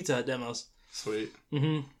one of those Pizza Hut demos. Sweet.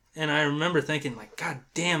 Mm-hmm. And I remember thinking, like, God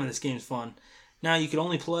damn, this game's fun. Now, you could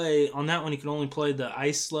only play, on that one, you could only play the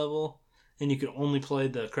ice level, and you could only play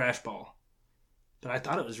the crash ball. But I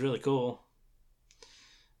thought it was really cool.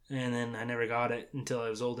 And then I never got it until I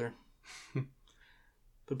was older.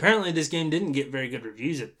 But apparently this game didn't get very good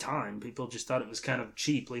reviews at the time. People just thought it was kind of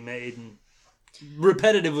cheaply made, and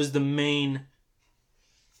repetitive was the main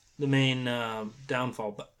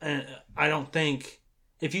downfall. But I don't think,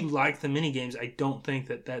 if you like the mini games, I don't think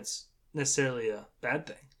that that's necessarily a bad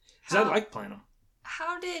thing. Because I like playing them.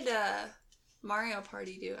 How did Mario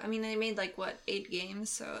Party do? I mean, they made 8 games,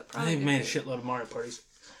 so it probably They've made a did. shitload of Mario Parties.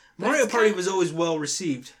 But Mario it's Party kind- was always well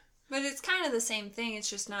received. But it's kind of the same thing. It's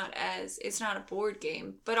just it's not a board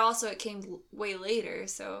game. But also, it came way later.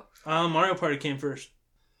 So Mario Party came first.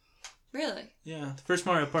 really, Yeah, the first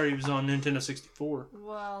Mario Party was on Nintendo 64.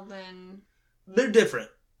 well then, They're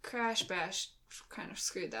different. Crash Bash kind of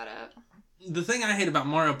screwed that up. The thing I hate about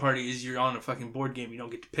Mario Party is you're on a fucking board game. You don't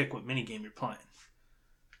get to pick what minigame you're playing.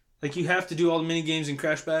 Like, you have to do all the minigames in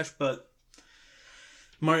Crash Bash, but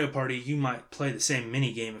Mario Party, you might play the same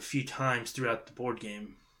minigame a few times throughout the board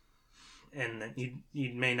game. And then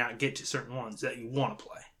you may not get to certain ones that you want to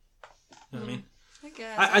play. You know what I mean? I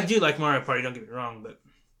guess. I do like Mario Party, don't get me wrong, but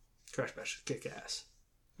Crash Bash is kick-ass.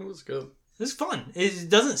 It was good. It's fun. It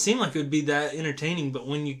doesn't seem like it would be that entertaining, but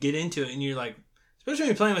when you get into it and you're like, especially when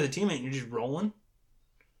you're playing with a teammate and you're just rolling.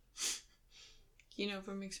 You know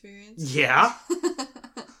from experience. Yeah.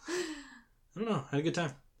 I don't know. Had a good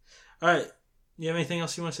time. All right. You have anything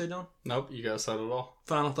else you want to say, Don? Nope, you guys said it all.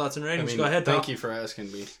 Final thoughts and I ratings. mean, Go ahead, pal. thank you for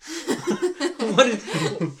asking me.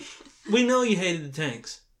 We know you hated the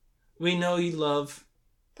tanks. We know you love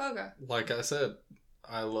Pogo. Like I said,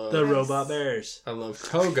 I love the robot bears. I love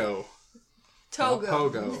Togo. Togo.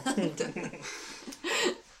 Not Pogo.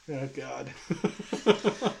 Oh, God.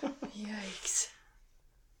 Yikes.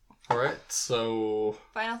 Alright, so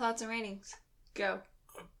Final thoughts and ratings. Go.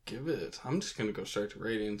 give it. I'm just gonna go straight to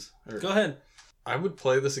ratings. Go ahead. I would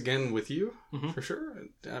play this again with you, Mhm. for sure.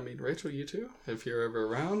 I mean, Rachel, you too, if you're ever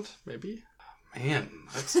around, maybe. Man,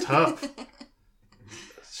 that's tough.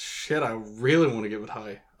 Shit, I really want to give it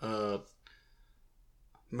high.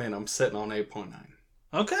 Man, I'm sitting on 8.9.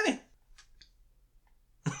 Okay.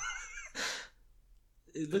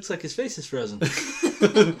 It looks like his face is frozen.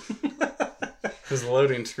 His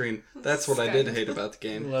loading screen. That's what I did Skype. hate about the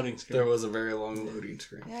game. Loading screen. There was a very long loading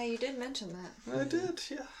screen. Yeah, you did mention that. I did,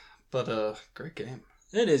 yeah. But great game.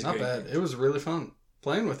 It is Not great. bad. It was really fun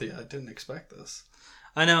playing with you. I didn't expect this.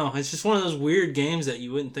 I know. It's just one of those weird games that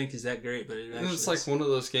you wouldn't think is that great, but it And actually it's like is. one of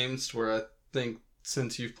those games where I think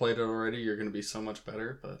since you've played it already, you're going to be so much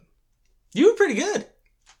better. But You were pretty good.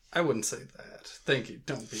 I wouldn't say that. Thank you.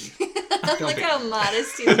 Don't be. Look be. how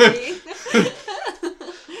modest you're being.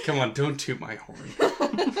 Come on, don't toot my horn.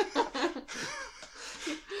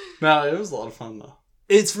 No, it was a lot of fun though.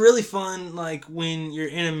 It's really fun, like when you're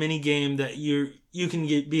in a mini game that you can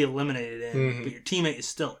be eliminated in, Mhm. but your teammate is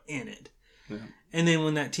still in it. Yeah. And then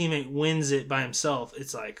when that teammate wins it by himself,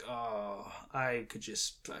 it's like, oh, I could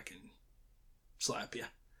just fucking slap you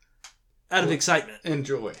out of excitement.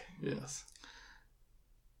 Enjoy. Yes.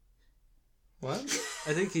 What?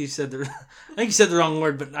 I think you said the wrong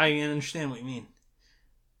word, but I understand what you mean.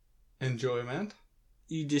 Enjoyment.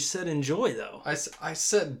 You just said enjoy though. I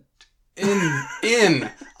said in.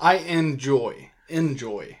 I enjoy.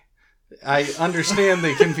 I understand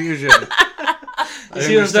the confusion. You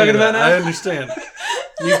see what I'm talking about now? I understand.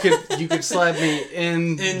 You could slap me.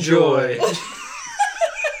 Enjoy.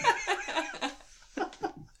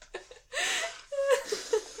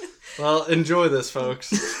 Well, enjoy this,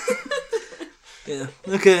 folks. Yeah.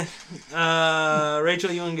 Okay.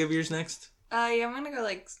 Rachel, you want to give yours next? Yeah, I'm gonna go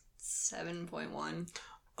like 7.1.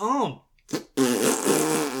 Oh.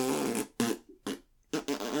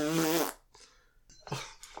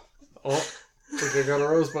 Oh, I think I got a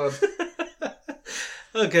rosebud.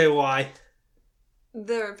 Okay, why?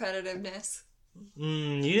 The repetitiveness.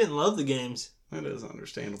 You didn't love the games. That is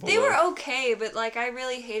understandable. They though. were okay, but like I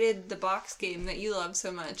really hated the box game that you love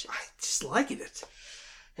so much. I just liked it.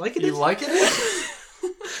 Like it? You like it?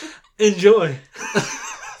 Enjoy.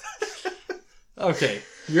 Okay,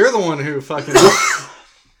 you're the one who fucking.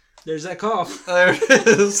 There's that cough. There it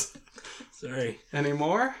is. Sorry. Any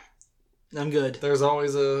more? I'm good. There's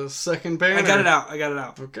always a second banner. I got it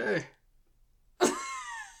out. Okay.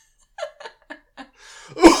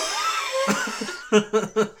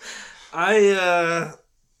 I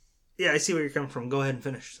see where you're coming from. Go ahead and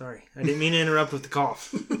finish. Sorry. I didn't mean to interrupt with the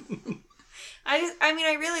cough. I mean,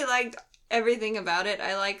 I really liked everything about it.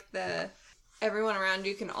 I like everyone around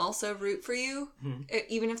you can also root for you.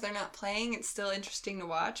 Even if they're not playing, it's still interesting to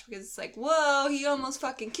watch because it's like, whoa, he almost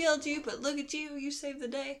fucking killed you, but look at you, you saved the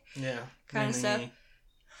day. Yeah. Kind of stuff.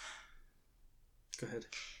 Go ahead.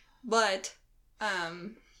 But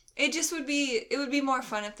it would be more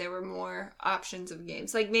fun if there were more options of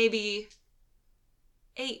games. Like maybe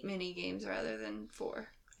 8 mini games rather than 4.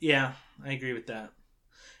 Yeah, I agree with that.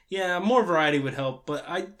 Yeah, more variety would help, but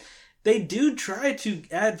they do try to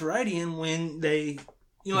add variety in when they,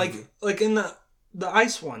 like in the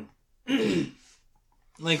ice one.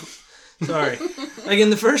 Like, sorry, like in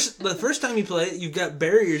the first time you play it, you've got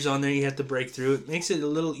barriers on there you have to break through. It makes it a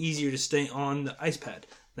little easier to stay on the ice pad.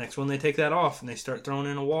 Next one, they take that off and they start throwing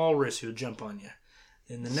in a walrus who'll jump on you.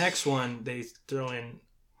 In the next one, they throw in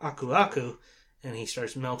Aku Aku, and he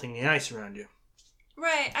starts melting the ice around you.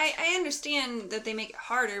 Right. I understand that they make it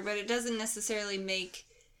harder, but it doesn't necessarily make...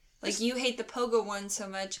 Like, you hate the Pogo one so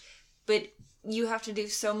much, but you have to do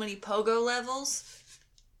so many Pogo levels.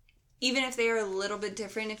 Even if they are a little bit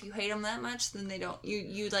different, if you hate them that much, then they don't...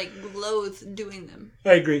 You like, loathe doing them.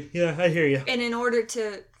 I agree. Yeah, I hear you. And in order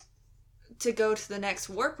to go to the next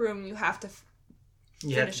warp room, you have to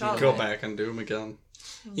finish all of it. Go back and do them again.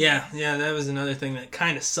 Yeah, that was another thing that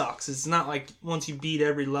kind of sucks. It's not like once you beat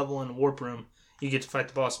every level in the warp room, you get to fight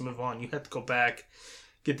the boss and move on. You have to go back,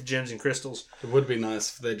 get the gems and crystals. It would be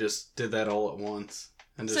nice if they just did that all at once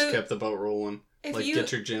and just So, kept the boat rolling. if Like, you-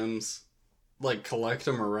 get your gems, like, collect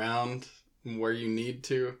them around where you need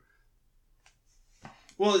to.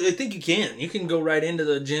 Well, I think you can. You can go right into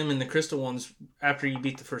the gym and the crystal ones after you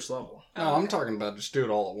beat the first level. No, I'm talking about just do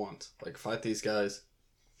it all at once. Like, fight these guys.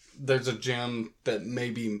 There's a gem that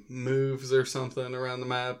maybe moves or something around the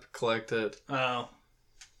map. Collect it. Oh.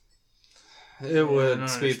 It I would don't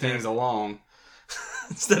speed understand. things along.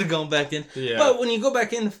 Instead of going back in. Yeah. But when you go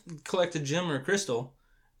back in to collect a gem or a crystal,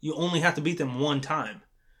 you only have to beat them one time.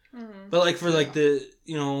 Mm-hmm. But like for like the,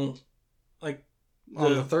 you know, like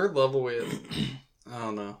On the third level, we had... I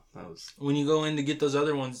don't know. That was... when you go in to get those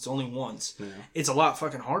other ones, it's only once. Yeah. It's a lot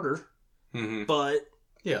fucking harder, Mm-hmm. but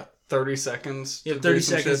Yeah. 30 seconds. You have to 30 do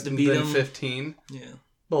some seconds shit, to and beat then them. 15. yeah.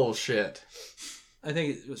 Bullshit. I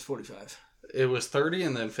think it was 45. It was 30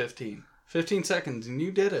 and then 15. 15 seconds, and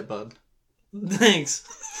you did it, bud. Thanks.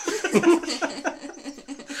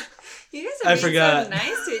 You guys I are being forgot. so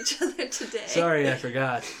nice to each other today. Sorry, I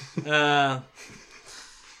forgot. Yeah,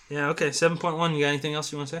 okay. 7.1. You got anything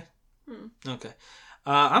else you want to say? Okay.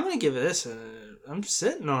 I'm going to give this I'm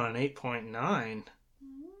sitting on an 8.9. I'm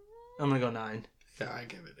going to go 9. Yeah, I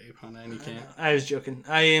give it 8.9. You can't. I was joking.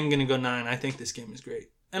 I am going to go 9. I think this game is great.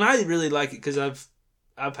 And I really like it because I've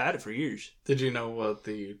had it for years. Did you know what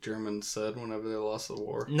the Germans said whenever they lost the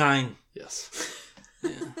war? 9. Yes. I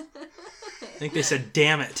think they said,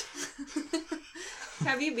 damn it.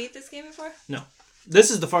 Have you beat this game before? No. This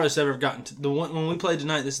is the farthest I've ever gotten. The one when we played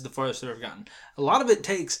tonight, this is the farthest I've ever gotten. A lot of it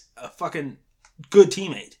takes a fucking good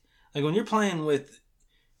teammate. Like when you're playing with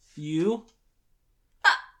you,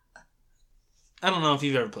 I don't know if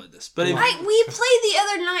you've ever played this, but if, We played the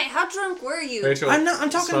other night. How drunk were you? Rachel, I'm talking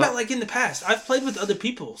stop. about like in the past. I've played with other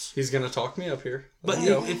people's, He's going to talk me up here. but Let me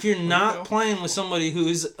go. if you're Let me not go. playing with somebody who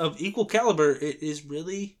is of equal caliber, it is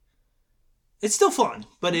really, it's still fun,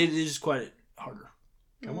 but it is quite harder.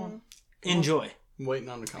 Come on. Enjoy. I'm waiting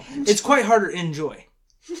on the compliment. It's quite harder. Enjoy.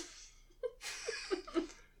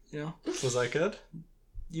 You know. Was that good?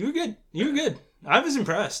 You were good. You were good. I was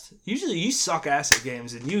impressed. Usually you suck ass at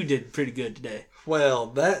games, and you did pretty good today. Well,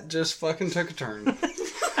 that just fucking took a turn.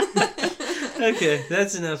 Okay,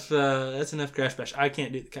 that's enough. That's enough Crash Bash. I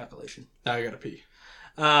can't do the calculation. Now I gotta pee.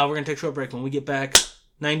 We're gonna take a short break. When we get back,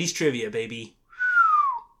 90s trivia, baby.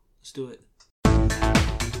 Let's do it.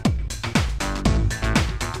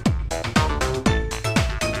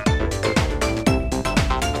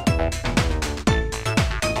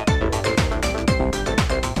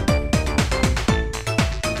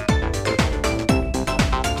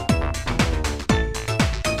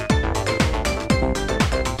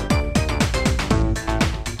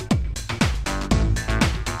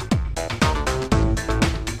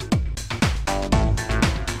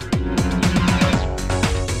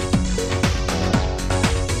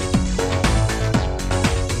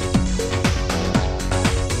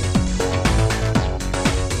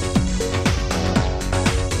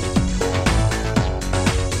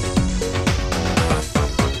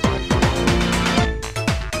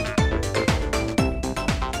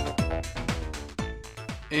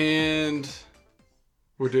 And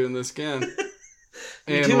we're doing this again.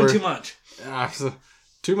 You're And doing we're too much.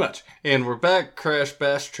 too much. And we're back, Crash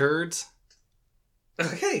Bash turds.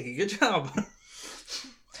 Okay, good job.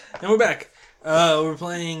 And we're back. We're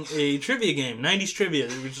playing a trivia game, 90s trivia,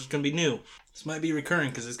 which is going to be new. This might be recurring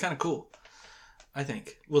because it's kind of cool. I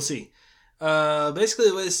think. We'll see. Basically,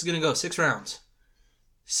 the way this is going to go, 6 rounds.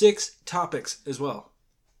 6 topics as well.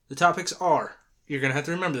 The topics are, you're going to have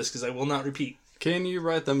to remember this because I will not repeat. Can you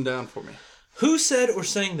write them down for me? Who said or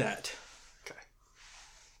sang that? Okay.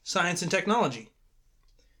 Science and technology.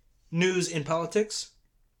 News and politics.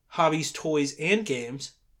 Hobbies, toys, and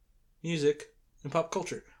games. Music and pop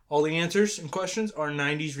culture. All the answers and questions are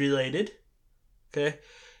 90s related. Okay?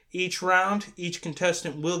 Each round, each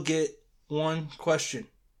contestant will get 1 question.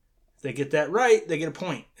 If they get that right, they get a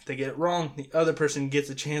point. If they get it wrong, the other person gets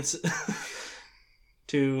a chance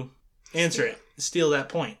to answer it. Steal that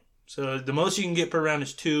point. So the most you can get per round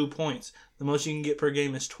is 2 points. The most you can get per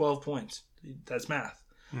game is 12 points. That's math.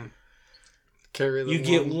 Carry the You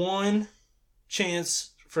get 1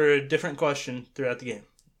 chance for a different question throughout the game.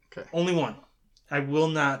 Okay. Only 1. I will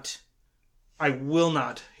not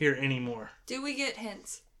hear any more. Do we get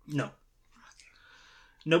hints? No.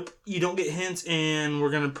 Nope. You don't get hints, and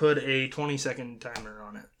we're going to put a 20-second timer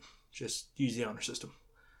on it. Just use the honor system.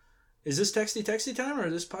 Is this texty time, or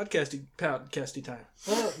is this podcasty time?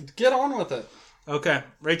 Well, get on with it. Okay.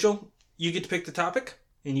 Rachel, you get to pick the topic,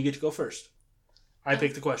 and you get to go first. I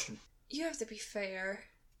pick the question. You have to be fair.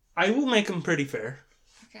 I will make them pretty fair.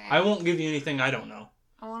 Okay. I won't give you anything I don't know.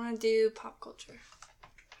 I want to do pop culture.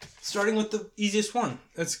 Starting with the easiest one.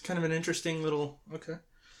 That's kind of an interesting little... Okay.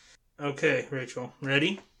 Okay, Rachel.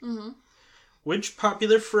 Ready? Mm-hmm. Which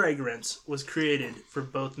popular fragrance was created for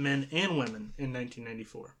both men and women in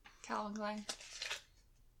 1994? Calvin Klein.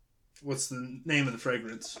 What's the name of the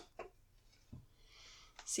fragrance?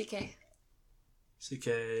 CK. CK.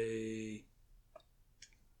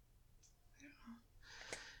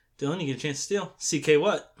 Dylan, you get a chance to steal. CK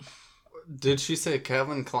what? Did she say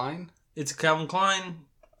Calvin Klein? It's a Calvin Klein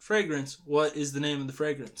fragrance. What is the name of the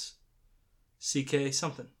fragrance? CK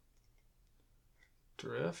something.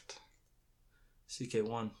 Drift?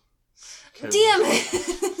 CK1. Okay. Damn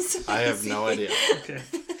it! I have no idea. Okay.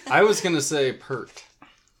 I was going to say Pert.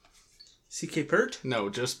 CK Pert? No,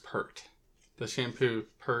 just Pert. The shampoo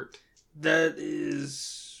Pert. That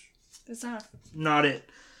is It's not not it.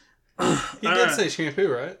 You did say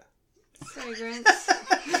shampoo, right? a fragrance.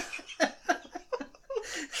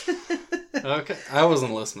 Okay. I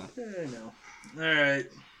wasn't listening. I know. Alright.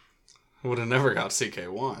 Would have never got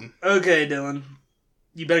CK1. Okay, Dylan.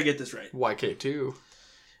 You better get this right. YK2.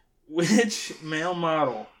 Which male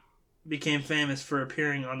model became famous for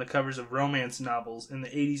appearing on the covers of romance novels in the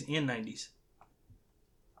 80s and 90s?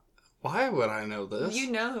 Why would I know this?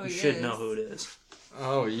 You know who You he should is. know who it is.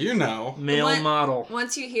 Oh, you know. Male What? model.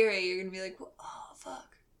 Once you hear it, you're gonna be like, "Oh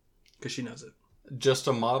fuck." Because she knows it. Just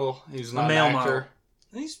a model. He's not A male an actor.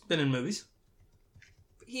 model. He's been in movies.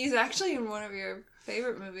 He's actually in one of your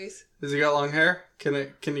favorite movies. Has he got long hair? Can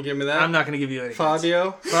you give me that? I'm not going to give you any.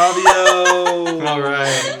 Fabio. Fabio! All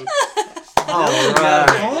right. Dylan got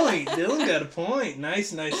a point. Dylan got a point.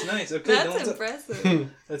 Nice. Okay, That's Dylan's up.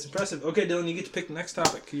 impressive. That's impressive. Okay, Dylan, you get to pick the next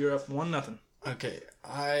topic. You're up 1-0. Okay,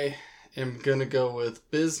 I am gonna go with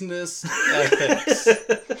business ethics.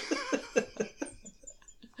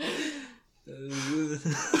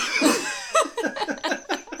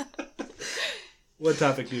 What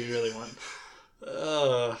topic do you really want?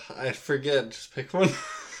 I forget. Just pick one.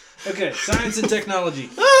 Okay, science and technology.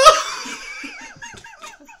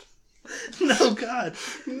 No, God.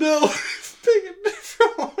 No, pick a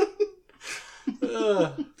different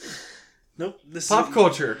one. Nope. This Pop is,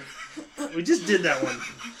 culture. we just did that one.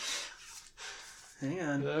 Hang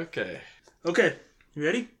on. Okay. Okay, you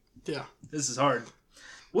ready? Yeah. This is hard.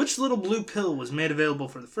 Which little blue pill was made available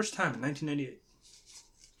for the first time in 1998?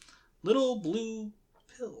 Little blue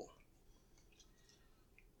pill.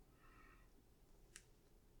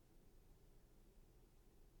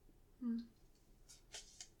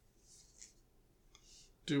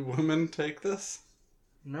 Do women take this?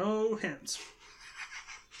 No hints.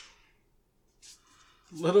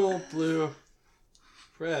 Little blue,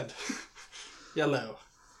 red, yellow,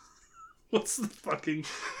 What's the fucking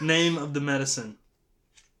name of the medicine?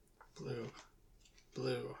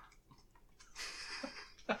 blue.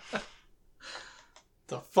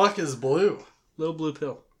 The fuck is blue? Little blue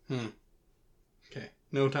pill. Okay,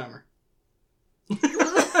 no timer.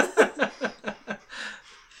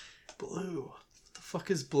 Blue. What the fuck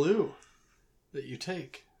is blue that you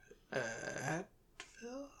take? Advil?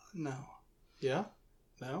 No. Yeah?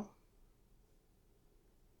 No?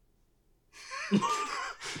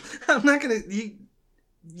 I'm not gonna. You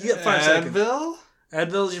get 5 seconds. Advil?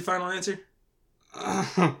 Advil is your final answer?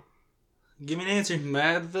 Give me an answer.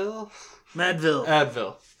 Madvil? Madvil.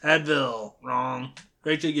 Advil. Advil. Wrong.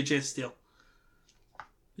 Rachel, you get a chance to steal.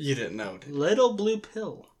 You didn't know, did you? Little blue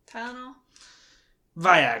pill. Tylenol.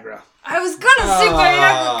 Viagra. I was gonna say Oh.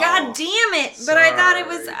 Viagra. God damn it! But I thought it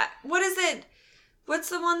was. Sorry. What is it? What's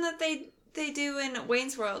the one that they do in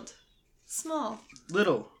Wayne's World? Small.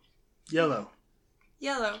 Little. Yellow.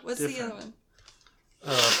 Yellow. What's the Different. other one?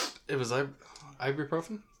 It was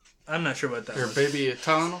ibuprofen? I'm not sure what that Or was. baby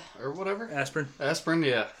Tylenol? Or whatever? Aspirin. Aspirin?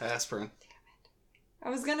 Yeah, aspirin. I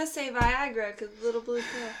was gonna say Viagra because little blue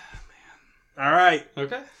pill. All right.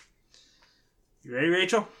 Okay. You ready,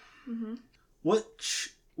 Rachel? Mm-hmm.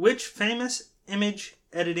 Which famous image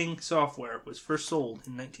editing software was first sold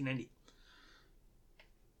in 1990?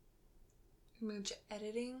 Image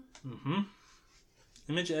editing. Mm-hmm.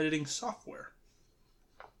 Image editing software.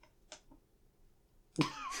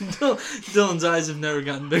 Dylan's eyes have never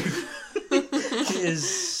gotten bigger.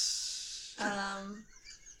 Is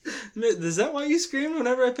that why you scream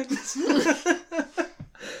whenever I pick this?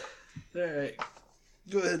 All right.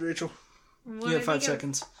 Go ahead, Rachel. When You I have 5 think of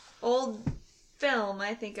seconds. Old film.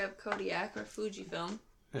 I think of Kodiak or Fujifilm.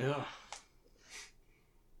 Yeah.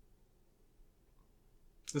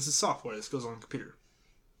 This is software. This goes on a computer.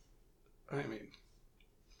 I mean,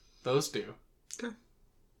 those do. Okay.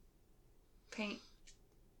 Paint.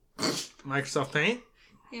 Microsoft Paint.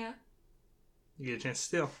 Yeah. You get a chance to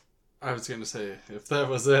steal. I was going to say, if that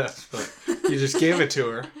was it, but you just gave it to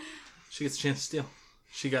her. She gets a chance to steal.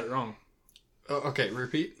 She got it wrong. Oh, okay,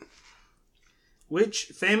 repeat. Which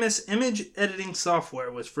famous image editing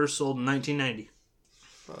software was first sold in 1990?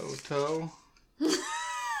 Photo.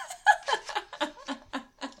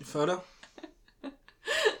 Photo?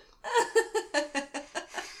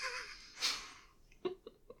 I'm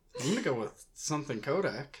going to go with something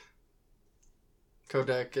Kodak.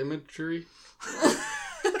 Kodak imagery.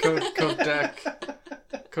 Kodak.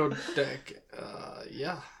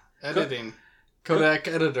 Yeah. Editing. Kodak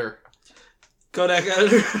editor. Kodak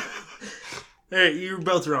editor. Alright, you were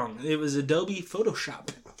both wrong. It was Adobe Photoshop.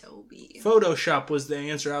 Adobe. Photoshop was the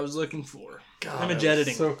answer I was looking for. God, Image that was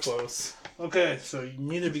editing. so close. Okay, so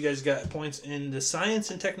neither of you guys got points in the science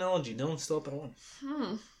and technology. Dylan's still up at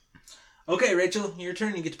 1. Okay, Rachel, your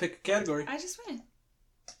turn. You get to pick a category. I just win.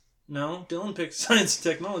 No, Dylan picked science and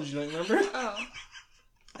technology. Don't you remember? Oh.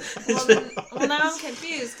 Well, now I'm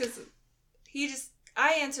confused because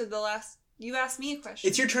I answered the last. You asked me a question.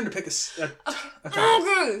 It's your turn to pick a topic.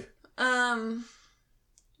 Okay.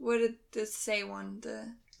 What did this say?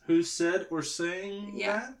 Who said or saying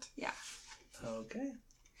that? Yeah. Okay.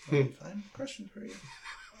 Let me find a question for you.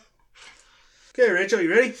 Okay, Rachel, you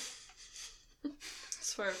ready?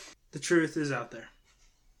 Swear. The truth is out there.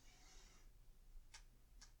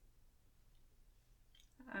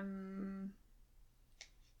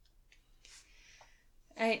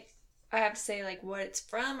 I have to say like what it's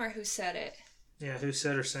from or who said it. Yeah, who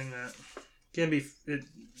said or sang that? Can be.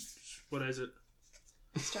 What is it?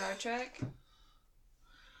 Star Trek.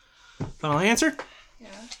 Final answer? Yeah.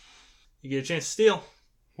 You get a chance to steal.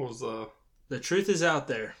 What was The truth is out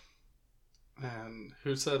there. and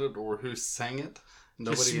who said it or who sang it?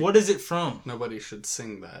 Just, what is it from? Nobody should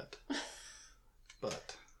sing that.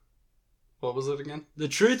 But what was it again? The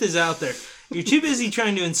truth is out there. You're too busy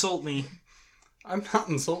trying to insult me. I'm not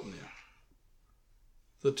insulting you.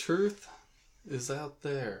 The truth is out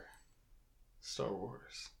there. Star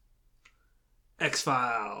Wars.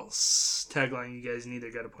 X-Files. Tagline, you guys neither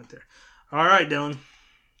got a point there. All right, Dylan.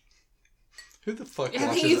 Who the fuck I think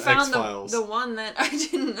watches you found X-Files? the one that I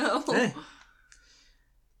didn't know. Hey.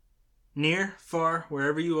 Near, far,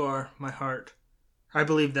 wherever you are, my heart. I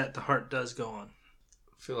believe that the heart does go on.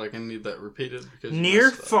 I feel like I need that repeated because you Near,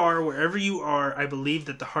 messed up. far, wherever you are, I believe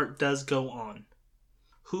that the heart does go on.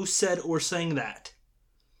 Who said or sang that?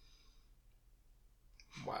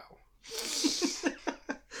 Wow.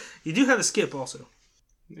 You do have a skip also.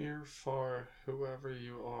 Near, far, whoever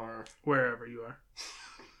you are. Wherever you are.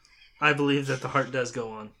 I believe that the heart does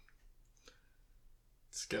go on.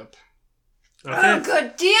 Skip. Okay. Oh,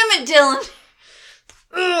 god damn it, Dylan!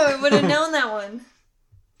 Ugh, I would have known that one.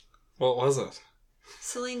 What was it?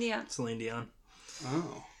 Celine Dion. Celine Dion.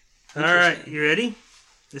 Oh. All right, you ready?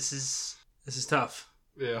 This is tough.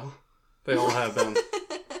 Yeah. They all have been.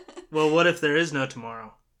 Well, what if there is no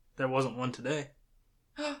tomorrow? There wasn't one today.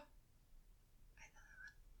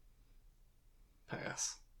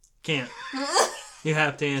 Pass. Can't. You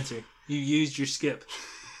have to answer. You used your skip.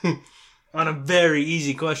 On a very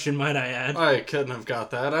easy question, might I add. I couldn't have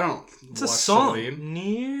got that. I don't It's watch a song. Celine.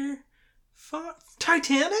 Near, far,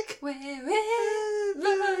 Titanic? Wherever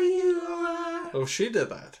you are. Oh, she did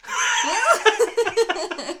that.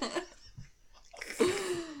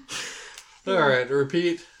 Alright,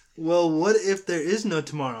 repeat. Well, what if there is no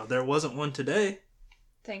tomorrow? There wasn't one today.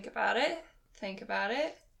 Think about it.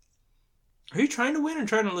 Are you trying to win or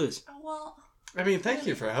trying to lose? Oh, well, I mean, thank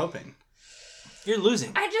you for helping. You're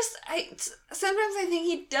losing. sometimes I think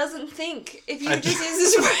he doesn't think. If you I just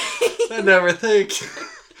use his brain. I never think.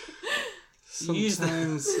 You use the-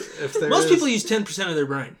 Sometimes, if there Most is people use 10% of their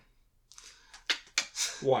brain.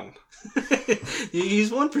 one. You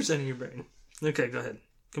use 1% of your brain. Okay, go ahead.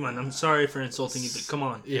 Come on, I'm sorry for insulting you, but come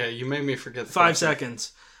on. Yeah, you made me forget the 5 question.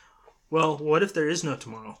 seconds. Well, what if there is no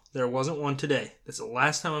tomorrow? There wasn't one today. That's the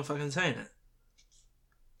last time I'm fucking saying it.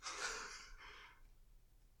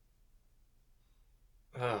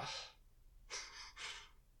 Ugh.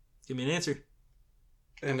 Give me an answer.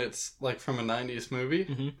 And it's like from a 90s movie?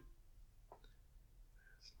 Mm-hmm.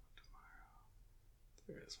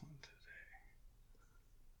 There is one today.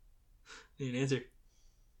 Need an answer. Is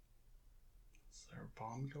there a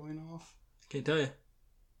bomb going off? Can't tell you.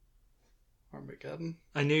 Armageddon?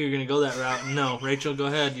 I knew you were going to go that route. No, Rachel, go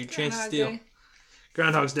ahead. Your chance to steal. Day.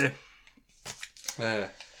 Groundhog's Day. I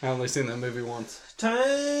only seen that movie once.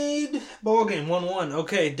 Tied ball game 1-1.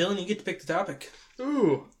 Okay, Dylan, you get to pick the topic.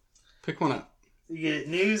 Ooh. Pick one up. You get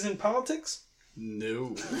news and politics,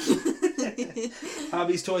 No.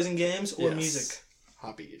 hobbies, toys, and games, or Yes. music.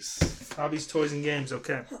 Hobbies. Hobbies, toys, and games.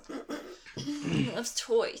 Okay. He loves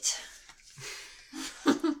toys.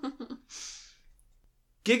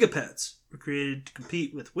 Gigapets were created to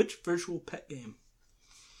compete with which virtual pet game?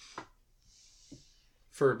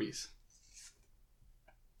 Furbies.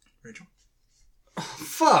 Rachel?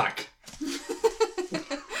 Fuck!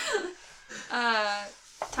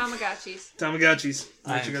 Tamagotchis. Tamagotchis.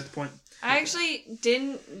 Rachel I- got the point. I actually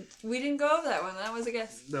we didn't go over that one. That was a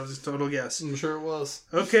guess. That was a total guess. I'm sure it was.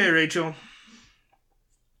 Okay, Rachel.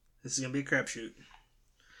 This is going to be a crapshoot.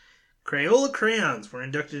 Crayola crayons were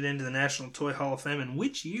inducted into the National Toy Hall of Fame in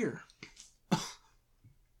which year?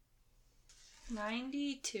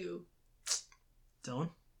 92.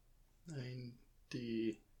 Dylan?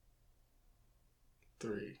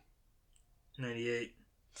 93. 98.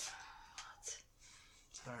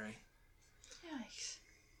 Sorry. Yikes.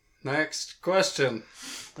 Next question.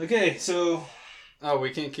 Okay, so... Oh,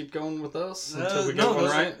 we can't keep going with those until we get no, one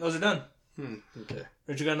those right? those are done. Okay.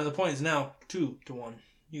 Rachel got another point. It's now 2-1.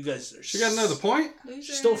 You guys are... She got another point?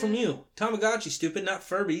 Loser. Stole from you. Tamagotchi, stupid, not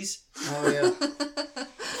Furbies. Oh, yeah.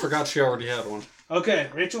 Forgot she already had one. Okay,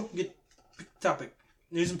 Rachel, get pick the topic.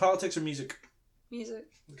 News and politics or music? Music.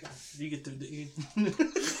 Okay. You get to...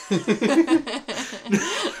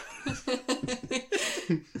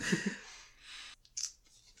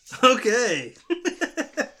 Okay.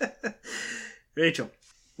 Rachel,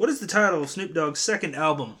 what is the title of Snoop Dogg's second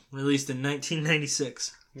album, released in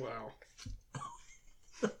 1996? Wow.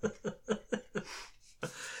 Does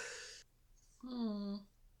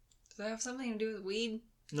that have something to do with weed?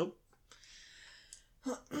 Nope.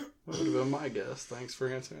 That would have been my guess. Thanks for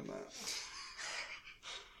answering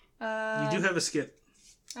that. You do have a skip.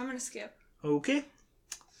 I'm gonna skip. Okay.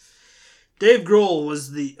 Dave Grohl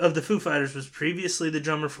of the Foo Fighters was previously the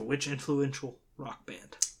drummer for which influential rock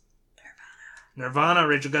band? Nirvana.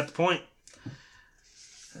 Rachel got the point.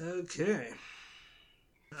 Okay.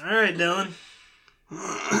 All right, Dylan.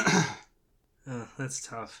 Oh, that's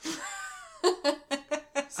tough.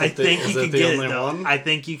 I think you could get it, though. one? I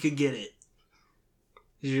think you could get it.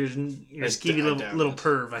 You're a skeevy little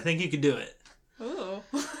perv. I think you could do it. Oh.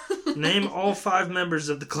 Name all 5 members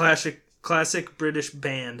of the classic British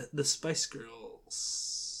band, the Spice Girls.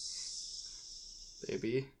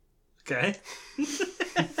 Baby. Okay.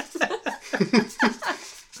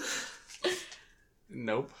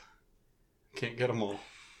 Nope. Can't get them all.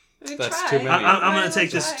 We That's tried. too many. I'm going to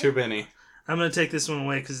take this. Try. Too many. I'm going to take this one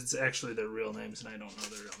away because it's actually their real names, and I don't know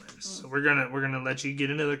their real names. So we're gonna let you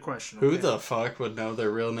get another question. Who okay? the fuck would know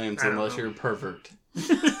their real names I don't unless know. you're a pervert?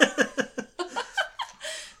 Yeah,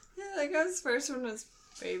 like his first one was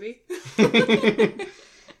baby.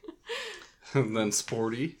 And then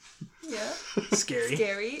sporty. Yeah. Scary.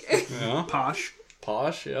 Scary. Yeah. Posh.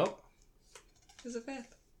 Posh, yep. Who's a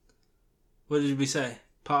fifth? What did we say?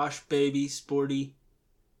 Posh, baby, sporty,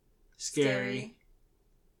 scary.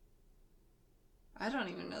 I don't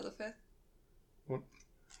even know the fifth.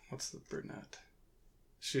 What's the brunette?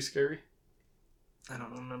 Is she scary? I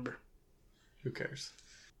don't remember. Who cares?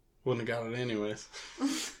 Wouldn't have got it anyways.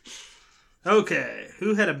 Okay.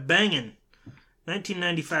 Who had a bangin'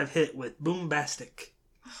 1995 hit with Boombastic?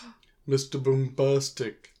 Mr.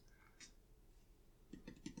 Boombastic.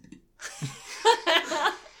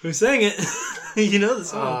 Who sang it? You know the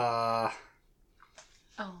song.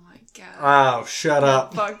 Oh my god. Oh, shut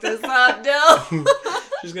up. Fuck this up, Dill.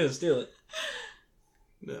 She's gonna steal it.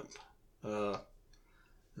 Yep.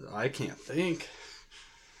 I can't think.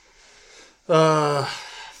 Fuck.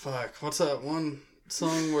 What's that one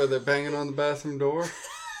song where they're banging on the bathroom door?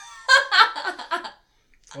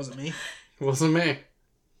 Wasn't me. It wasn't me.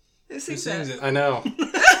 Who Who sings sings that? it? I know.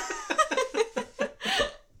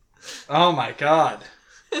 Oh my god.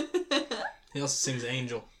 He also sings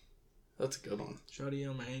Angel. That's a good one. Shawty,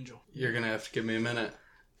 you're my angel. You're gonna have to give me a minute.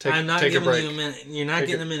 I'm not take giving a break. you a minute. You're not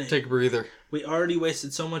getting a minute. Take a breather. We already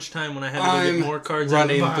wasted so much time when I had to go I'm get more cards out of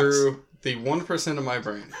the running box. through the 1% of my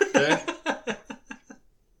brain. Okay?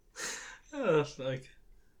 Oh, fuck.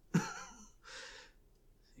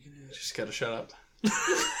 Just gotta shut up.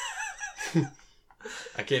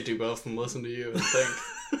 I can't do both and listen to you and think.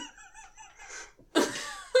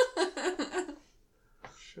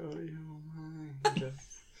 Show you my angel,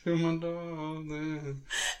 you my darling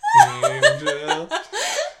angel.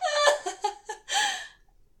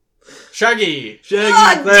 Shaggy! Shaggy,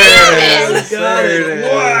 God damn it! Got it. There it is.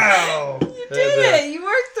 Wow. You did it! You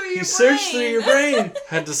worked through your You searched through your brain.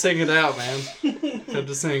 Had to sing it out, man. Had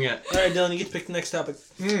to sing it. All right, Dylan, you get to pick the next topic.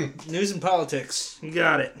 News and politics. You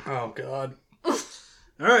got it. Oh, God. All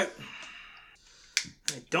right.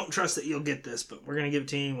 I don't trust that you'll get this, but we're going to give it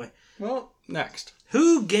to you anyway. Well, next.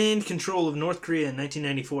 Who gained control of North Korea in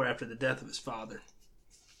 1994 after the death of his father?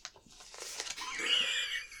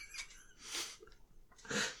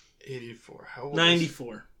 84. How old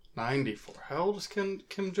 94. 94. How old is Kim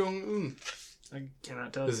Jong-un? I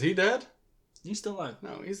cannot tell you. Is he dead? He's still alive.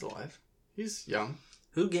 No, he's alive. He's young.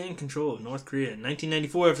 Who gained control of North Korea in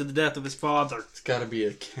 1994 after the death of his father? It's gotta be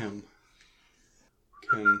a Kim.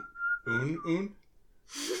 Kim Un?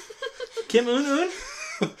 Kim Un-un?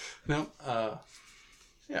 No,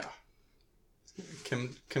 yeah.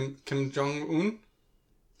 Kim Jong-un?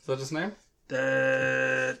 Is that his name?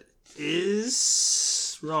 That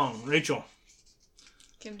is wrong. Rachel.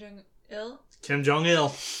 Kim Jong-il? Kim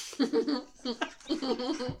Jong-il.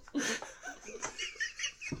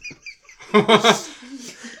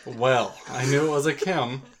 Well, I knew it was a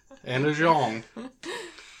Kim and a Jong.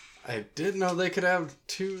 I didn't know they could have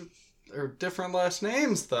two or different last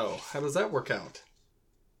names, though. How does that work out?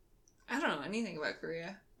 I don't know anything about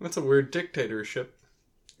Korea. That's a weird dictatorship.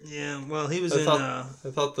 Yeah, well, he was I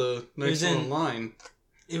thought the next one in line.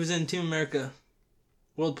 He was in Team America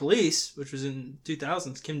World Police, which was in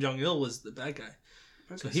 2000s. Kim Jong-il was the bad guy.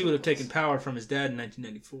 So he would have taken power from his dad in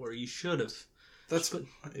 1994. You should have.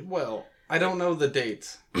 Well, I don't know the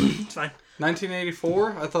dates. It's fine.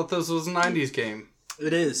 1984? I thought this was a 90s game.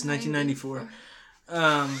 It is 1994.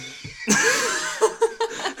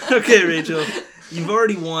 Okay, Rachel. You've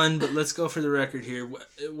already won, but let's go for the record here.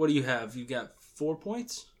 What do you have? You got 4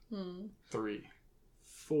 points? 3.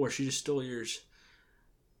 4. She just stole yours.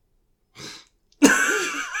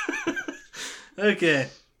 Okay.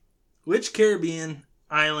 Which Caribbean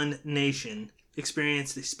island nation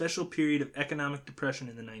experienced a special period of economic depression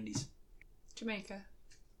in the 90s? Jamaica.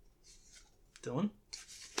 Dylan?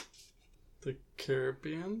 The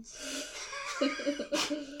Caribbeans?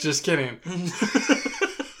 Just kidding.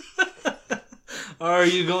 Are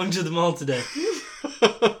you going to the mall today?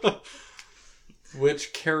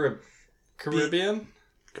 Which Caribbean?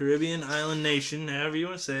 Caribbean island nation, however you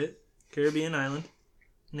want to say it. Caribbean island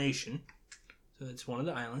nation. So it's one of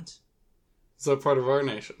the islands. Is that part of our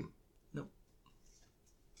nation? Nope.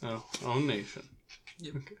 Oh, own nation.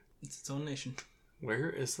 Yep. Okay. It's its own nation. Where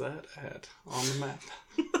is that at on the map?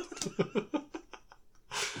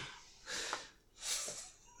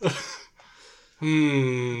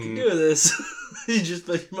 You can do this. You just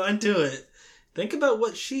put your mind to it. Think about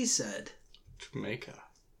what she said. Jamaica.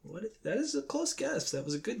 What? That is a close guess. That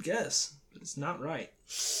was a good guess. But it's not right.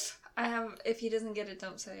 If he doesn't get it,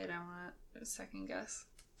 don't say it. I want a second guess.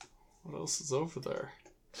 What else is over there?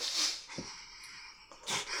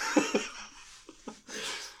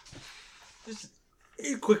 Just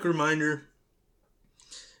a quick reminder.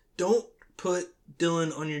 Don't put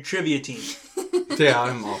Dylan on your trivia team. Yeah,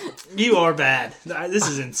 I'm awful. You are bad. This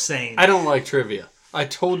is insane. I don't like trivia. I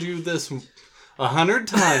told you this 100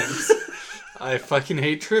 times. I fucking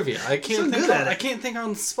hate trivia. I can't think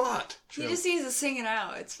on the spot. He just needs to sing it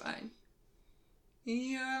out. It's fine.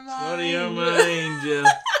 You're mine. What are your mind, Joe?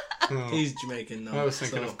 He's Jamaican, though. I was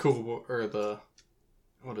thinking of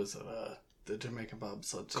what is it? The Jamaican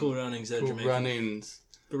bobsled team. Cool Runnings. Cool Runnings.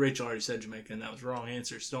 But Rachel already said Jamaica, and that was wrong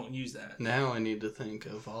answer, so don't use that. Now I need to think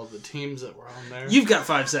of all the teams that were on there. You've got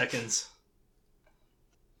 5 seconds.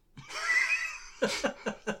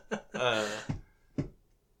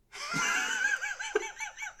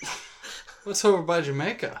 What's over by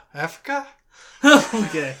Jamaica? Africa?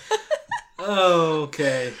 Okay.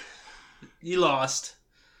 Okay. You lost.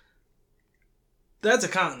 That's a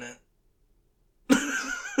continent.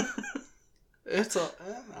 It's an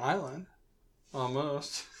island.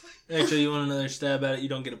 Almost. Actually, you want another stab at it? You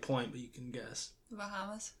don't get a point, but you can guess.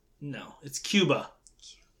 Bahamas. No, it's Cuba.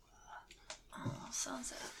 Oh,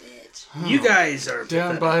 sounds like a bitch. You guys are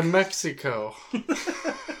down pathetic. by Mexico.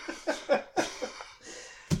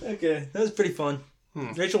 Okay, that was pretty fun.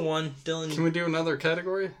 Rachel won. Dylan. Can we do another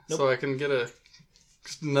category Nope. so I can get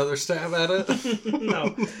another stab at it?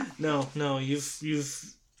 No.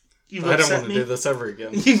 You've I don't upset want to me. do this ever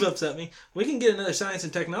again. You've upset me. We can get another science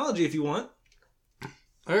and technology if you want.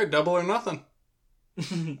 All right, double or nothing.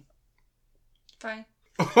 Fine.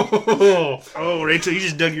 Oh, Rachel, you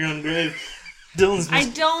just dug your own grave. Dylan's. I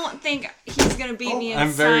don't think he's gonna beat me in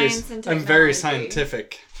I'm science and technology. I'm very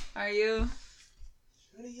scientific. Are you?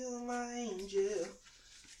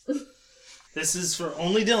 This is for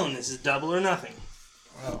only Dylan. This is double or nothing.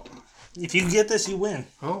 Oh. If you get this, you win.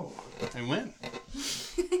 Oh, I win.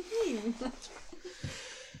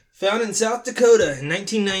 Found in South Dakota in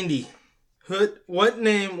 1990. What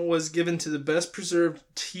name was given to the best preserved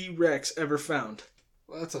T-Rex ever found?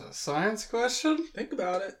 That's a science question? Think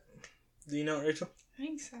about it. Do you know it, Rachel? I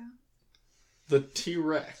think so. The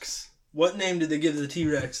T-Rex. What name did they give the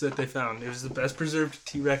T-Rex that they found? It was the best preserved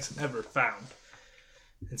T-Rex ever found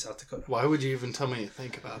in South Dakota. Why would you even tell me to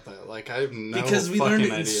think about that? Like, I have no Because we fucking learned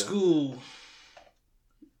it idea. in school.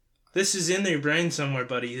 This is in your brain somewhere,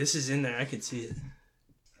 buddy. This is in there. I can see it.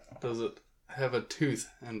 Does it have a tooth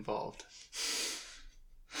involved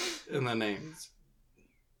in the name?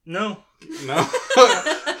 No. No.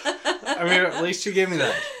 I mean, at least you gave me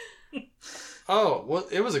that. Oh, well,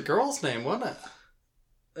 it was a girl's name, wasn't it?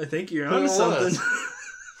 I think you're Who onto was?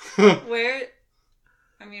 something. Where?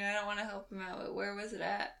 I mean, I don't want to help him out, but where was it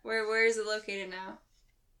at? Where is it located now?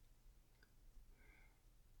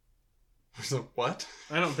 What?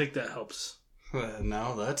 I don't think that helps.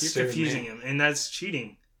 No, that's You're steering confusing me. him, and that's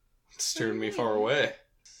cheating. Steering me far away.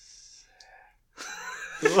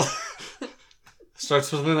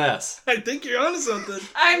 Starts with an S. I think you're onto something.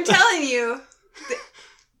 I'm telling you.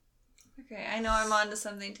 Okay, I know I'm onto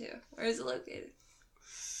something too. Where is it located?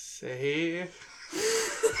 Say.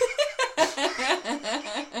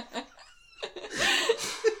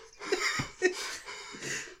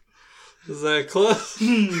 Is that close?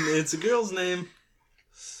 It's a girl's name.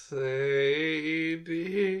 Sadie.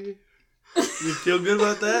 You feel good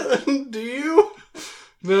about that? Do you?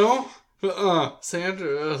 No?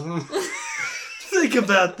 Sandra. Think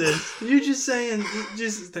about this. You're just saying,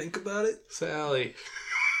 just think about it. Sally.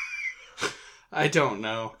 I don't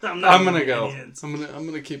know. I'm I'm not gonna giving go. any hints. I'm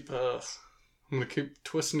gonna keep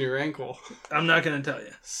twisting your ankle. I'm not gonna tell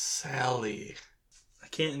you. Sally. I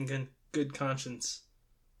can't in good conscience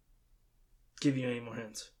give you any more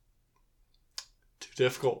hints. Too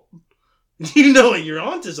difficult. You know it. You're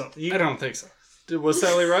onto something. I don't think so. Was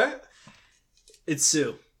Sally right? It's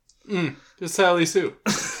Sue. It's Sally Sue.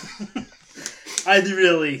 I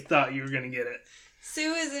really thought you were gonna get it.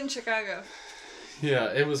 Sue is in Chicago.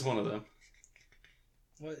 Yeah, it was one of them.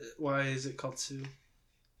 Why is it called Sue?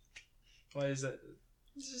 Why is that?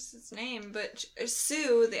 It's just its name, but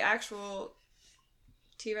Sue, the actual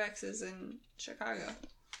T-Rex, is in Chicago.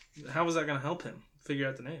 How was that gonna help him figure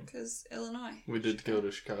out the name? Because Illinois. We did go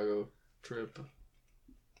to Chicago trip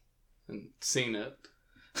and seen it.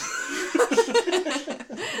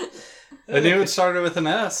 I knew it started with an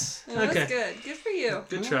S. Oh, that's Okay. good. Good for you.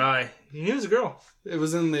 Good try. You knew it was a girl. It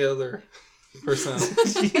was in the other person.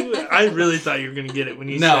 I really thought you were gonna get it when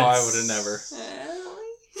you No, said I would have never.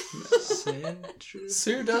 Sandra.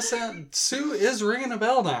 Sue does sound. Sue is ringing a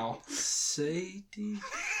bell now. Sadie.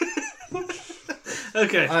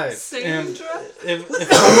 Okay. And Sandra?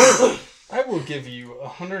 if I will give you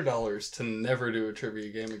 $100 to never do a trivia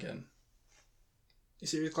game again. You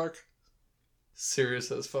serious, Clark? Serious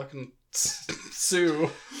as fucking Sue.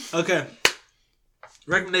 Okay.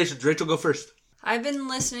 Recommendations. Rachel, go first. I've been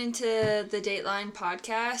listening to the Dateline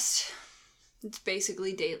podcast. It's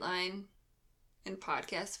basically Dateline in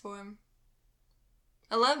podcast form.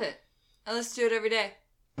 I love it. I listen to it every day.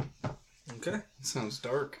 Okay. Sounds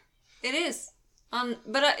dark. It is.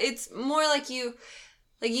 But it's more like you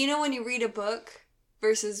know when you read a book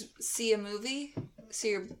versus see a movie, so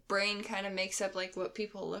your brain kind of makes up like what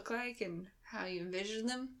people look like and how you envision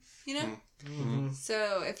them, you know? Mm-hmm.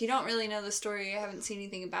 So if you don't really know the story, you haven't seen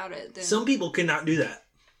anything about it, then Some people cannot do that.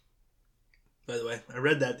 By the way, I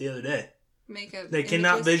read that the other day. make up They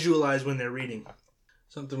cannot images. visualize when they're reading.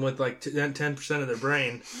 Something with like 10% of their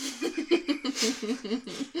brain.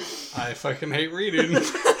 I fucking hate reading.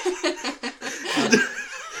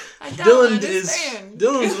 I don't understand.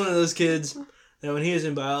 Dylan's one of those kids that when he was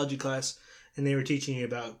in biology class and they were teaching you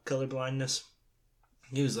about color blindness,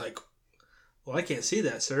 he was like, "Well, I can't see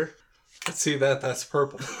that, sir." See that? That's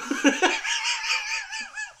purple.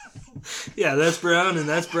 Yeah, that's brown and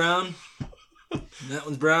that's brown. And that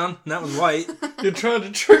one's brown and that one's white. You're trying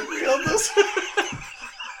to trick me on this?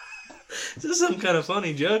 Is this some kind of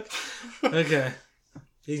funny joke? Okay.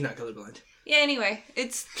 He's not colorblind. Yeah, anyway,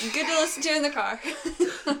 it's good to listen to in the car.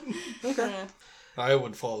 Okay. I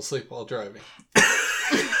would fall asleep while driving.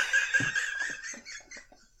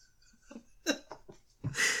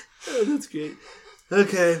 Oh, that's great.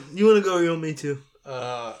 Okay. You want to go or you want me to?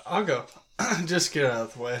 I'll go. Just get out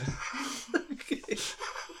of the way. Okay.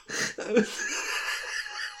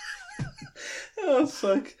 Oh,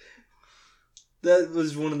 fuck. That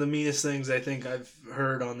was one of the meanest things I think I've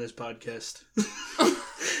heard on this podcast.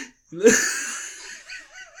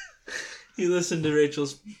 You listen to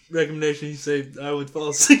Rachel's recommendation, you say, I would fall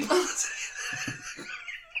asleep.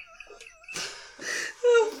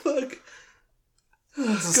 Oh, fuck.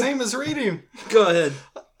 It's the same as reading. Go ahead.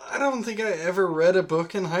 I don't think I ever read a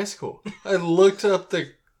book in high school. I looked up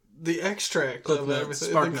the extract Cliff of notes, everything.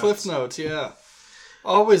 Spark The Cliff Notes, yeah.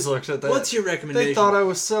 Always looked at that. What's your recommendation? They thought I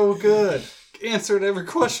was so good. Answered every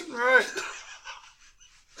question right.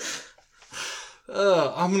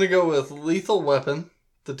 I'm going to go with Lethal Weapon,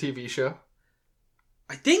 the TV show.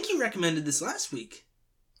 I think you recommended this last week.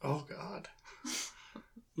 Oh, God.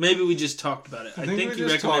 Maybe we just talked about it. I think we you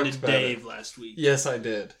just recommended talked about Dave last week. Yes, I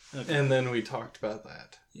did. Okay. And then we talked about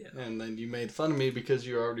that. Yeah. And then you made fun of me because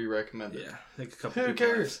you already recommended it. Yeah. I think a couple Who people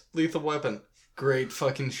cares? Lethal Weapon. Great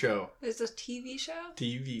fucking show. It's a TV show?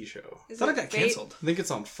 TV show. I thought it got canceled. I think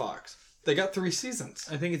it's on Fox. They got 3 seasons.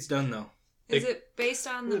 I think it's done, though. Is it based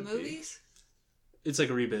on the would be. movies? It's like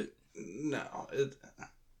a reboot. No.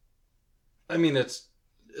 I mean, it's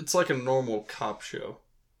like a normal cop show.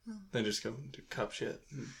 They just go and do cop shit.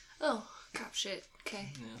 Oh, cop shit. Okay.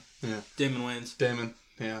 Yeah. Damon Wayans. Damon.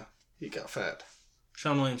 Yeah. He got fat.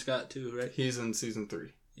 Sean William Scott, too, right? He's in season 3.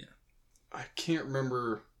 Yeah. I can't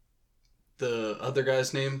remember the other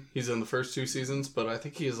guy's name. He's in the first 2 seasons, but I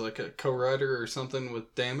think he's like a co-writer or something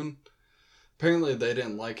with Damon. Apparently they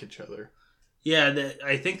didn't like each other. Yeah,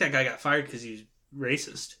 I think that guy got fired because he was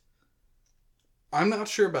racist. I'm not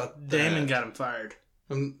sure about that. Damon got him fired.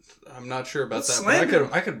 I'm not sure about Let's that, but slander him.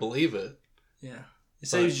 I could believe it. Yeah. They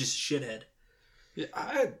said he was just a shithead. Yeah,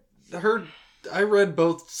 I read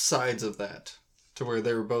both sides of that, to where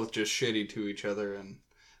they were both just shitty to each other,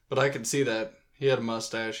 but I could see that he had a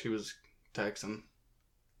mustache. He was Texan.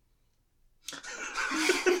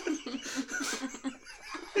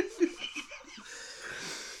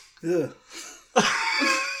 Yeah.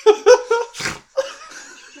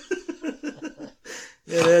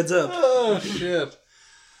 It adds up. Oh shit.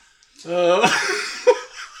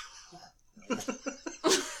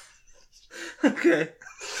 Okay.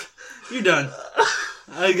 You're done.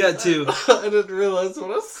 I got 2. I didn't realize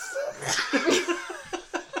what I said.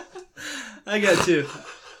 I got 2.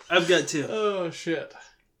 I've got 2. Oh shit.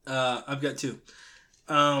 I've got 2.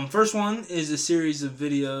 First one is a series of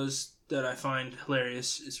videos that I find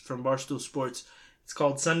hilarious. It's from Barstool Sports. It's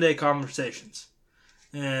called Sunday Conversations.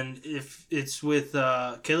 And if it's with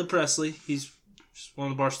Caleb Presley. He's just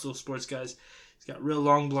one of the Barstool Sports guys. He's got real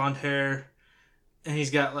long blonde hair. And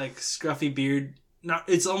he's got like scruffy beard.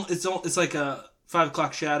 It's like a 5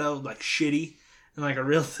 o'clock shadow, like shitty. And like a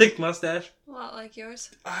real thick mustache. A lot like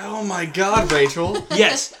yours. Oh my god, Rachel.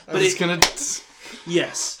 Yes. I But was gonna...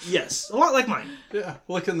 Yes. A lot like mine. Yeah,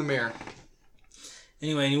 look in the mirror.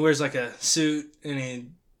 Anyway, and he wears like a suit and he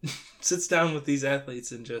sits down with these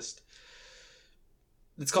athletes and just...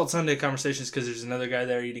 It's called Sunday Conversations because there's another guy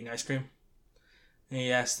there eating ice cream. And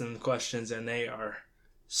he asks them questions and they are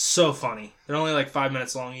so funny. They're only like 5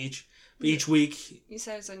 minutes long each. But each week... You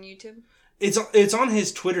said it's on YouTube? It's on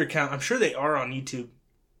his Twitter account. I'm sure they are on YouTube.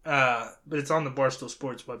 But it's on the Barstool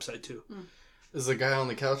Sports website too. Is the guy on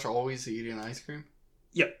the couch always eating ice cream?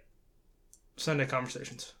 Yep. Sunday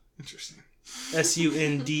Conversations. Interesting.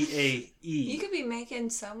 Sundae. You could be making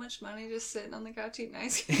so much money just sitting on the couch eating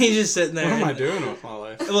ice cream. He's just sitting there. What am I doing with my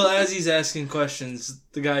life? Well, as he's asking questions,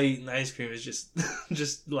 the guy eating the ice cream is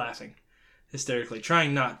just laughing hysterically,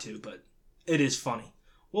 trying not to, but it is funny.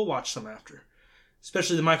 We'll watch some after.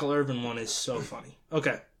 Especially the Michael Irvin one is so funny.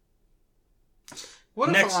 Okay.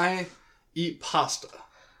 What Next. if I eat pasta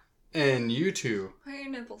and you two... Why are your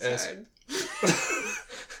nipples Yes. hard?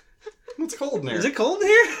 It's cold in here. Is it cold in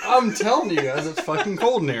here? I'm telling you guys, it's fucking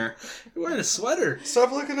cold in here. You're wearing a sweater.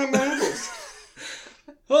 Stop looking at my nipples.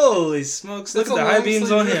 Holy smokes. Look That's at the a high long beams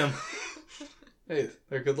sleeve. on him. Hey,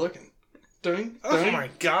 they're good looking. Doing? Oh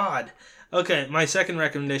my god. Okay, my second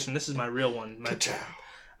recommendation. This is my real one. Ka-chow.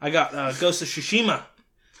 I got Ghost of Tsushima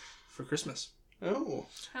for Christmas. Oh.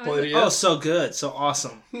 How Played is it it? yet? Oh, so good. So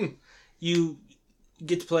awesome. You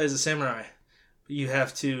get to play as a samurai. But you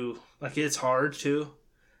have to... Like, it's hard, too.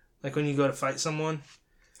 Like, when you go to fight someone.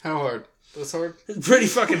 How hard? This hard? It's pretty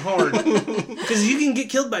fucking hard. Because you can get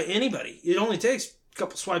killed by anybody. It only takes a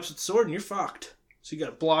couple swipes with the sword and you're fucked. So you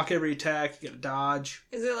gotta block every attack. You gotta dodge.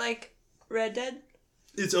 Is it like Red Dead?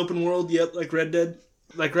 It's open world, yep, like Red Dead.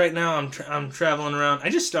 Like right now, I'm traveling around. I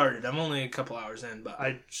just started. I'm only a couple hours in, but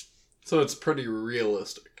So it's pretty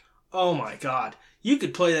realistic. oh my god, you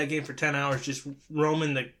could play that game for 10 hours just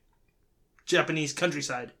roaming the Japanese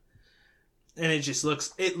countryside, and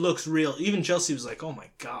it looks real. Even Chelsea was like, "Oh my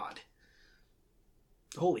god,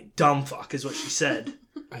 holy dumb fuck," is what she said.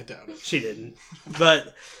 I doubt it. She didn't,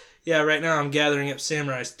 but yeah, right now I'm gathering up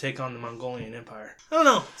samurais to take on the Mongolian Empire. I don't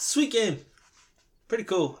know, sweet game. Pretty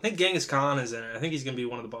cool. I think Genghis Khan is in it. I think he's going to be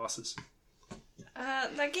one of the bosses.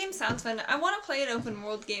 That game sounds fun. I want to play an open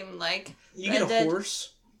world game like You Red get a Dead.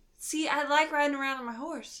 horse. See, I like riding around on my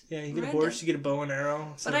horse. Yeah, you get a Red horse, Dead. you get a bow and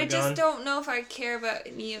arrow. But I just don't know if I care about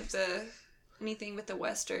anything with the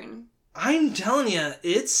Western. I'm telling you,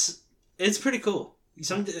 it's pretty cool.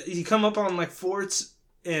 You come up on like forts,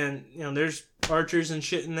 and you know there's archers and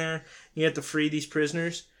shit in there. You have to free these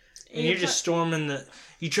prisoners, and you're just storming the.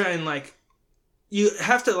 You try and like. You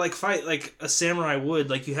have to like fight like a samurai would.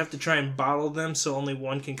 Like you have to try and bottle them so only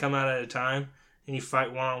one can come out at a time, and you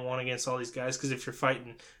fight 1-on-1 against all these guys. Because if you're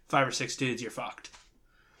fighting 5 or 6 dudes, you're fucked.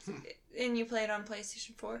 And you play it on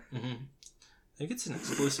PlayStation 4? Mm-hmm. I think it's an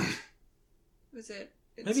exclusive. Was it?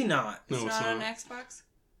 Maybe not. It's No, not it's on not. Xbox?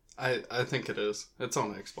 I think it is. It's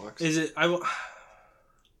on Xbox. Is it?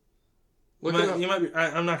 Look it up. You might be.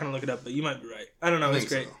 I'm not gonna look it up, but you might be right. I don't know. I It's think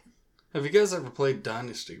great. so. Have you guys ever played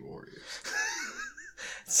Dynasty Warriors?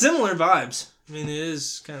 Similar vibes. I mean, it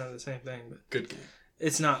is kind of the same thing, but Good game.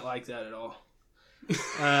 it's not like that at all.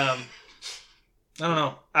 I don't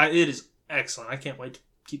know. It is excellent. I can't wait to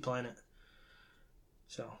keep playing it.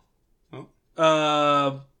 So, you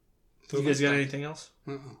guys got anything else?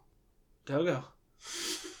 Togo.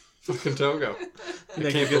 Fucking Togo. I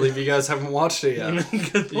Make can't a good- believe you guys haven't watched it yet.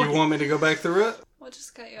 Good You point. want me to go back through it? We'll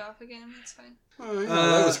just cut you off again. It's fine. Oh, yeah,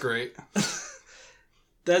 that was great.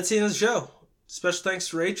 That's the end of the show. Special thanks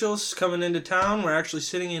to Rachel's coming into town. We're actually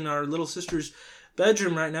sitting in our little sister's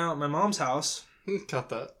bedroom right now at my mom's house. Cut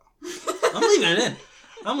that. I'm leaving it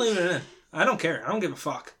in. I don't care. I don't give a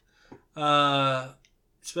fuck.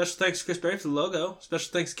 Special thanks to Chris Berry for the logo.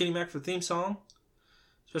 Special thanks to Kenny Mac for the theme song.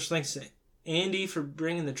 Special thanks to Andy for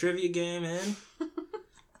bringing the trivia game in.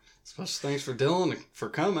 Special thanks for Dylan for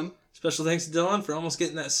coming. Special thanks to Dylan for almost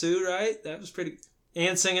getting that Sue right. That was pretty...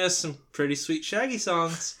 And singing us some pretty sweet Shaggy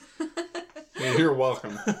songs. Yeah, you're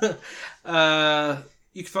welcome.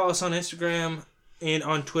 You can follow us on Instagram and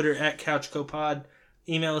on Twitter at CouchCoPod.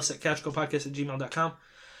 Email us at couchcopodcast@gmail.com.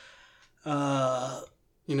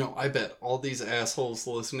 You know, I bet all these assholes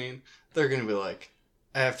listening, they're going to be like,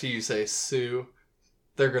 after you say Sue,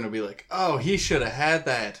 they're going to be like, oh, he should have had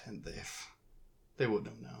that. And they wouldn't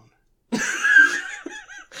have known.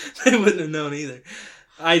 They wouldn't have known either.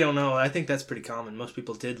 I don't know. I think that's pretty common. Most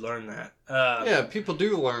people did learn that. Yeah, people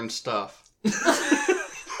do learn stuff.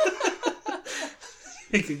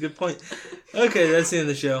 Make a good point. Okay, that's the end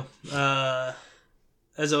of the show.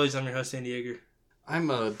 As always, I'm your host, Andy Yeager.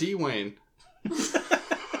 I'm D. Wayne.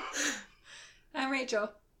 I'm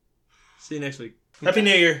Rachel. See you next week. Happy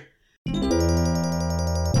New Year.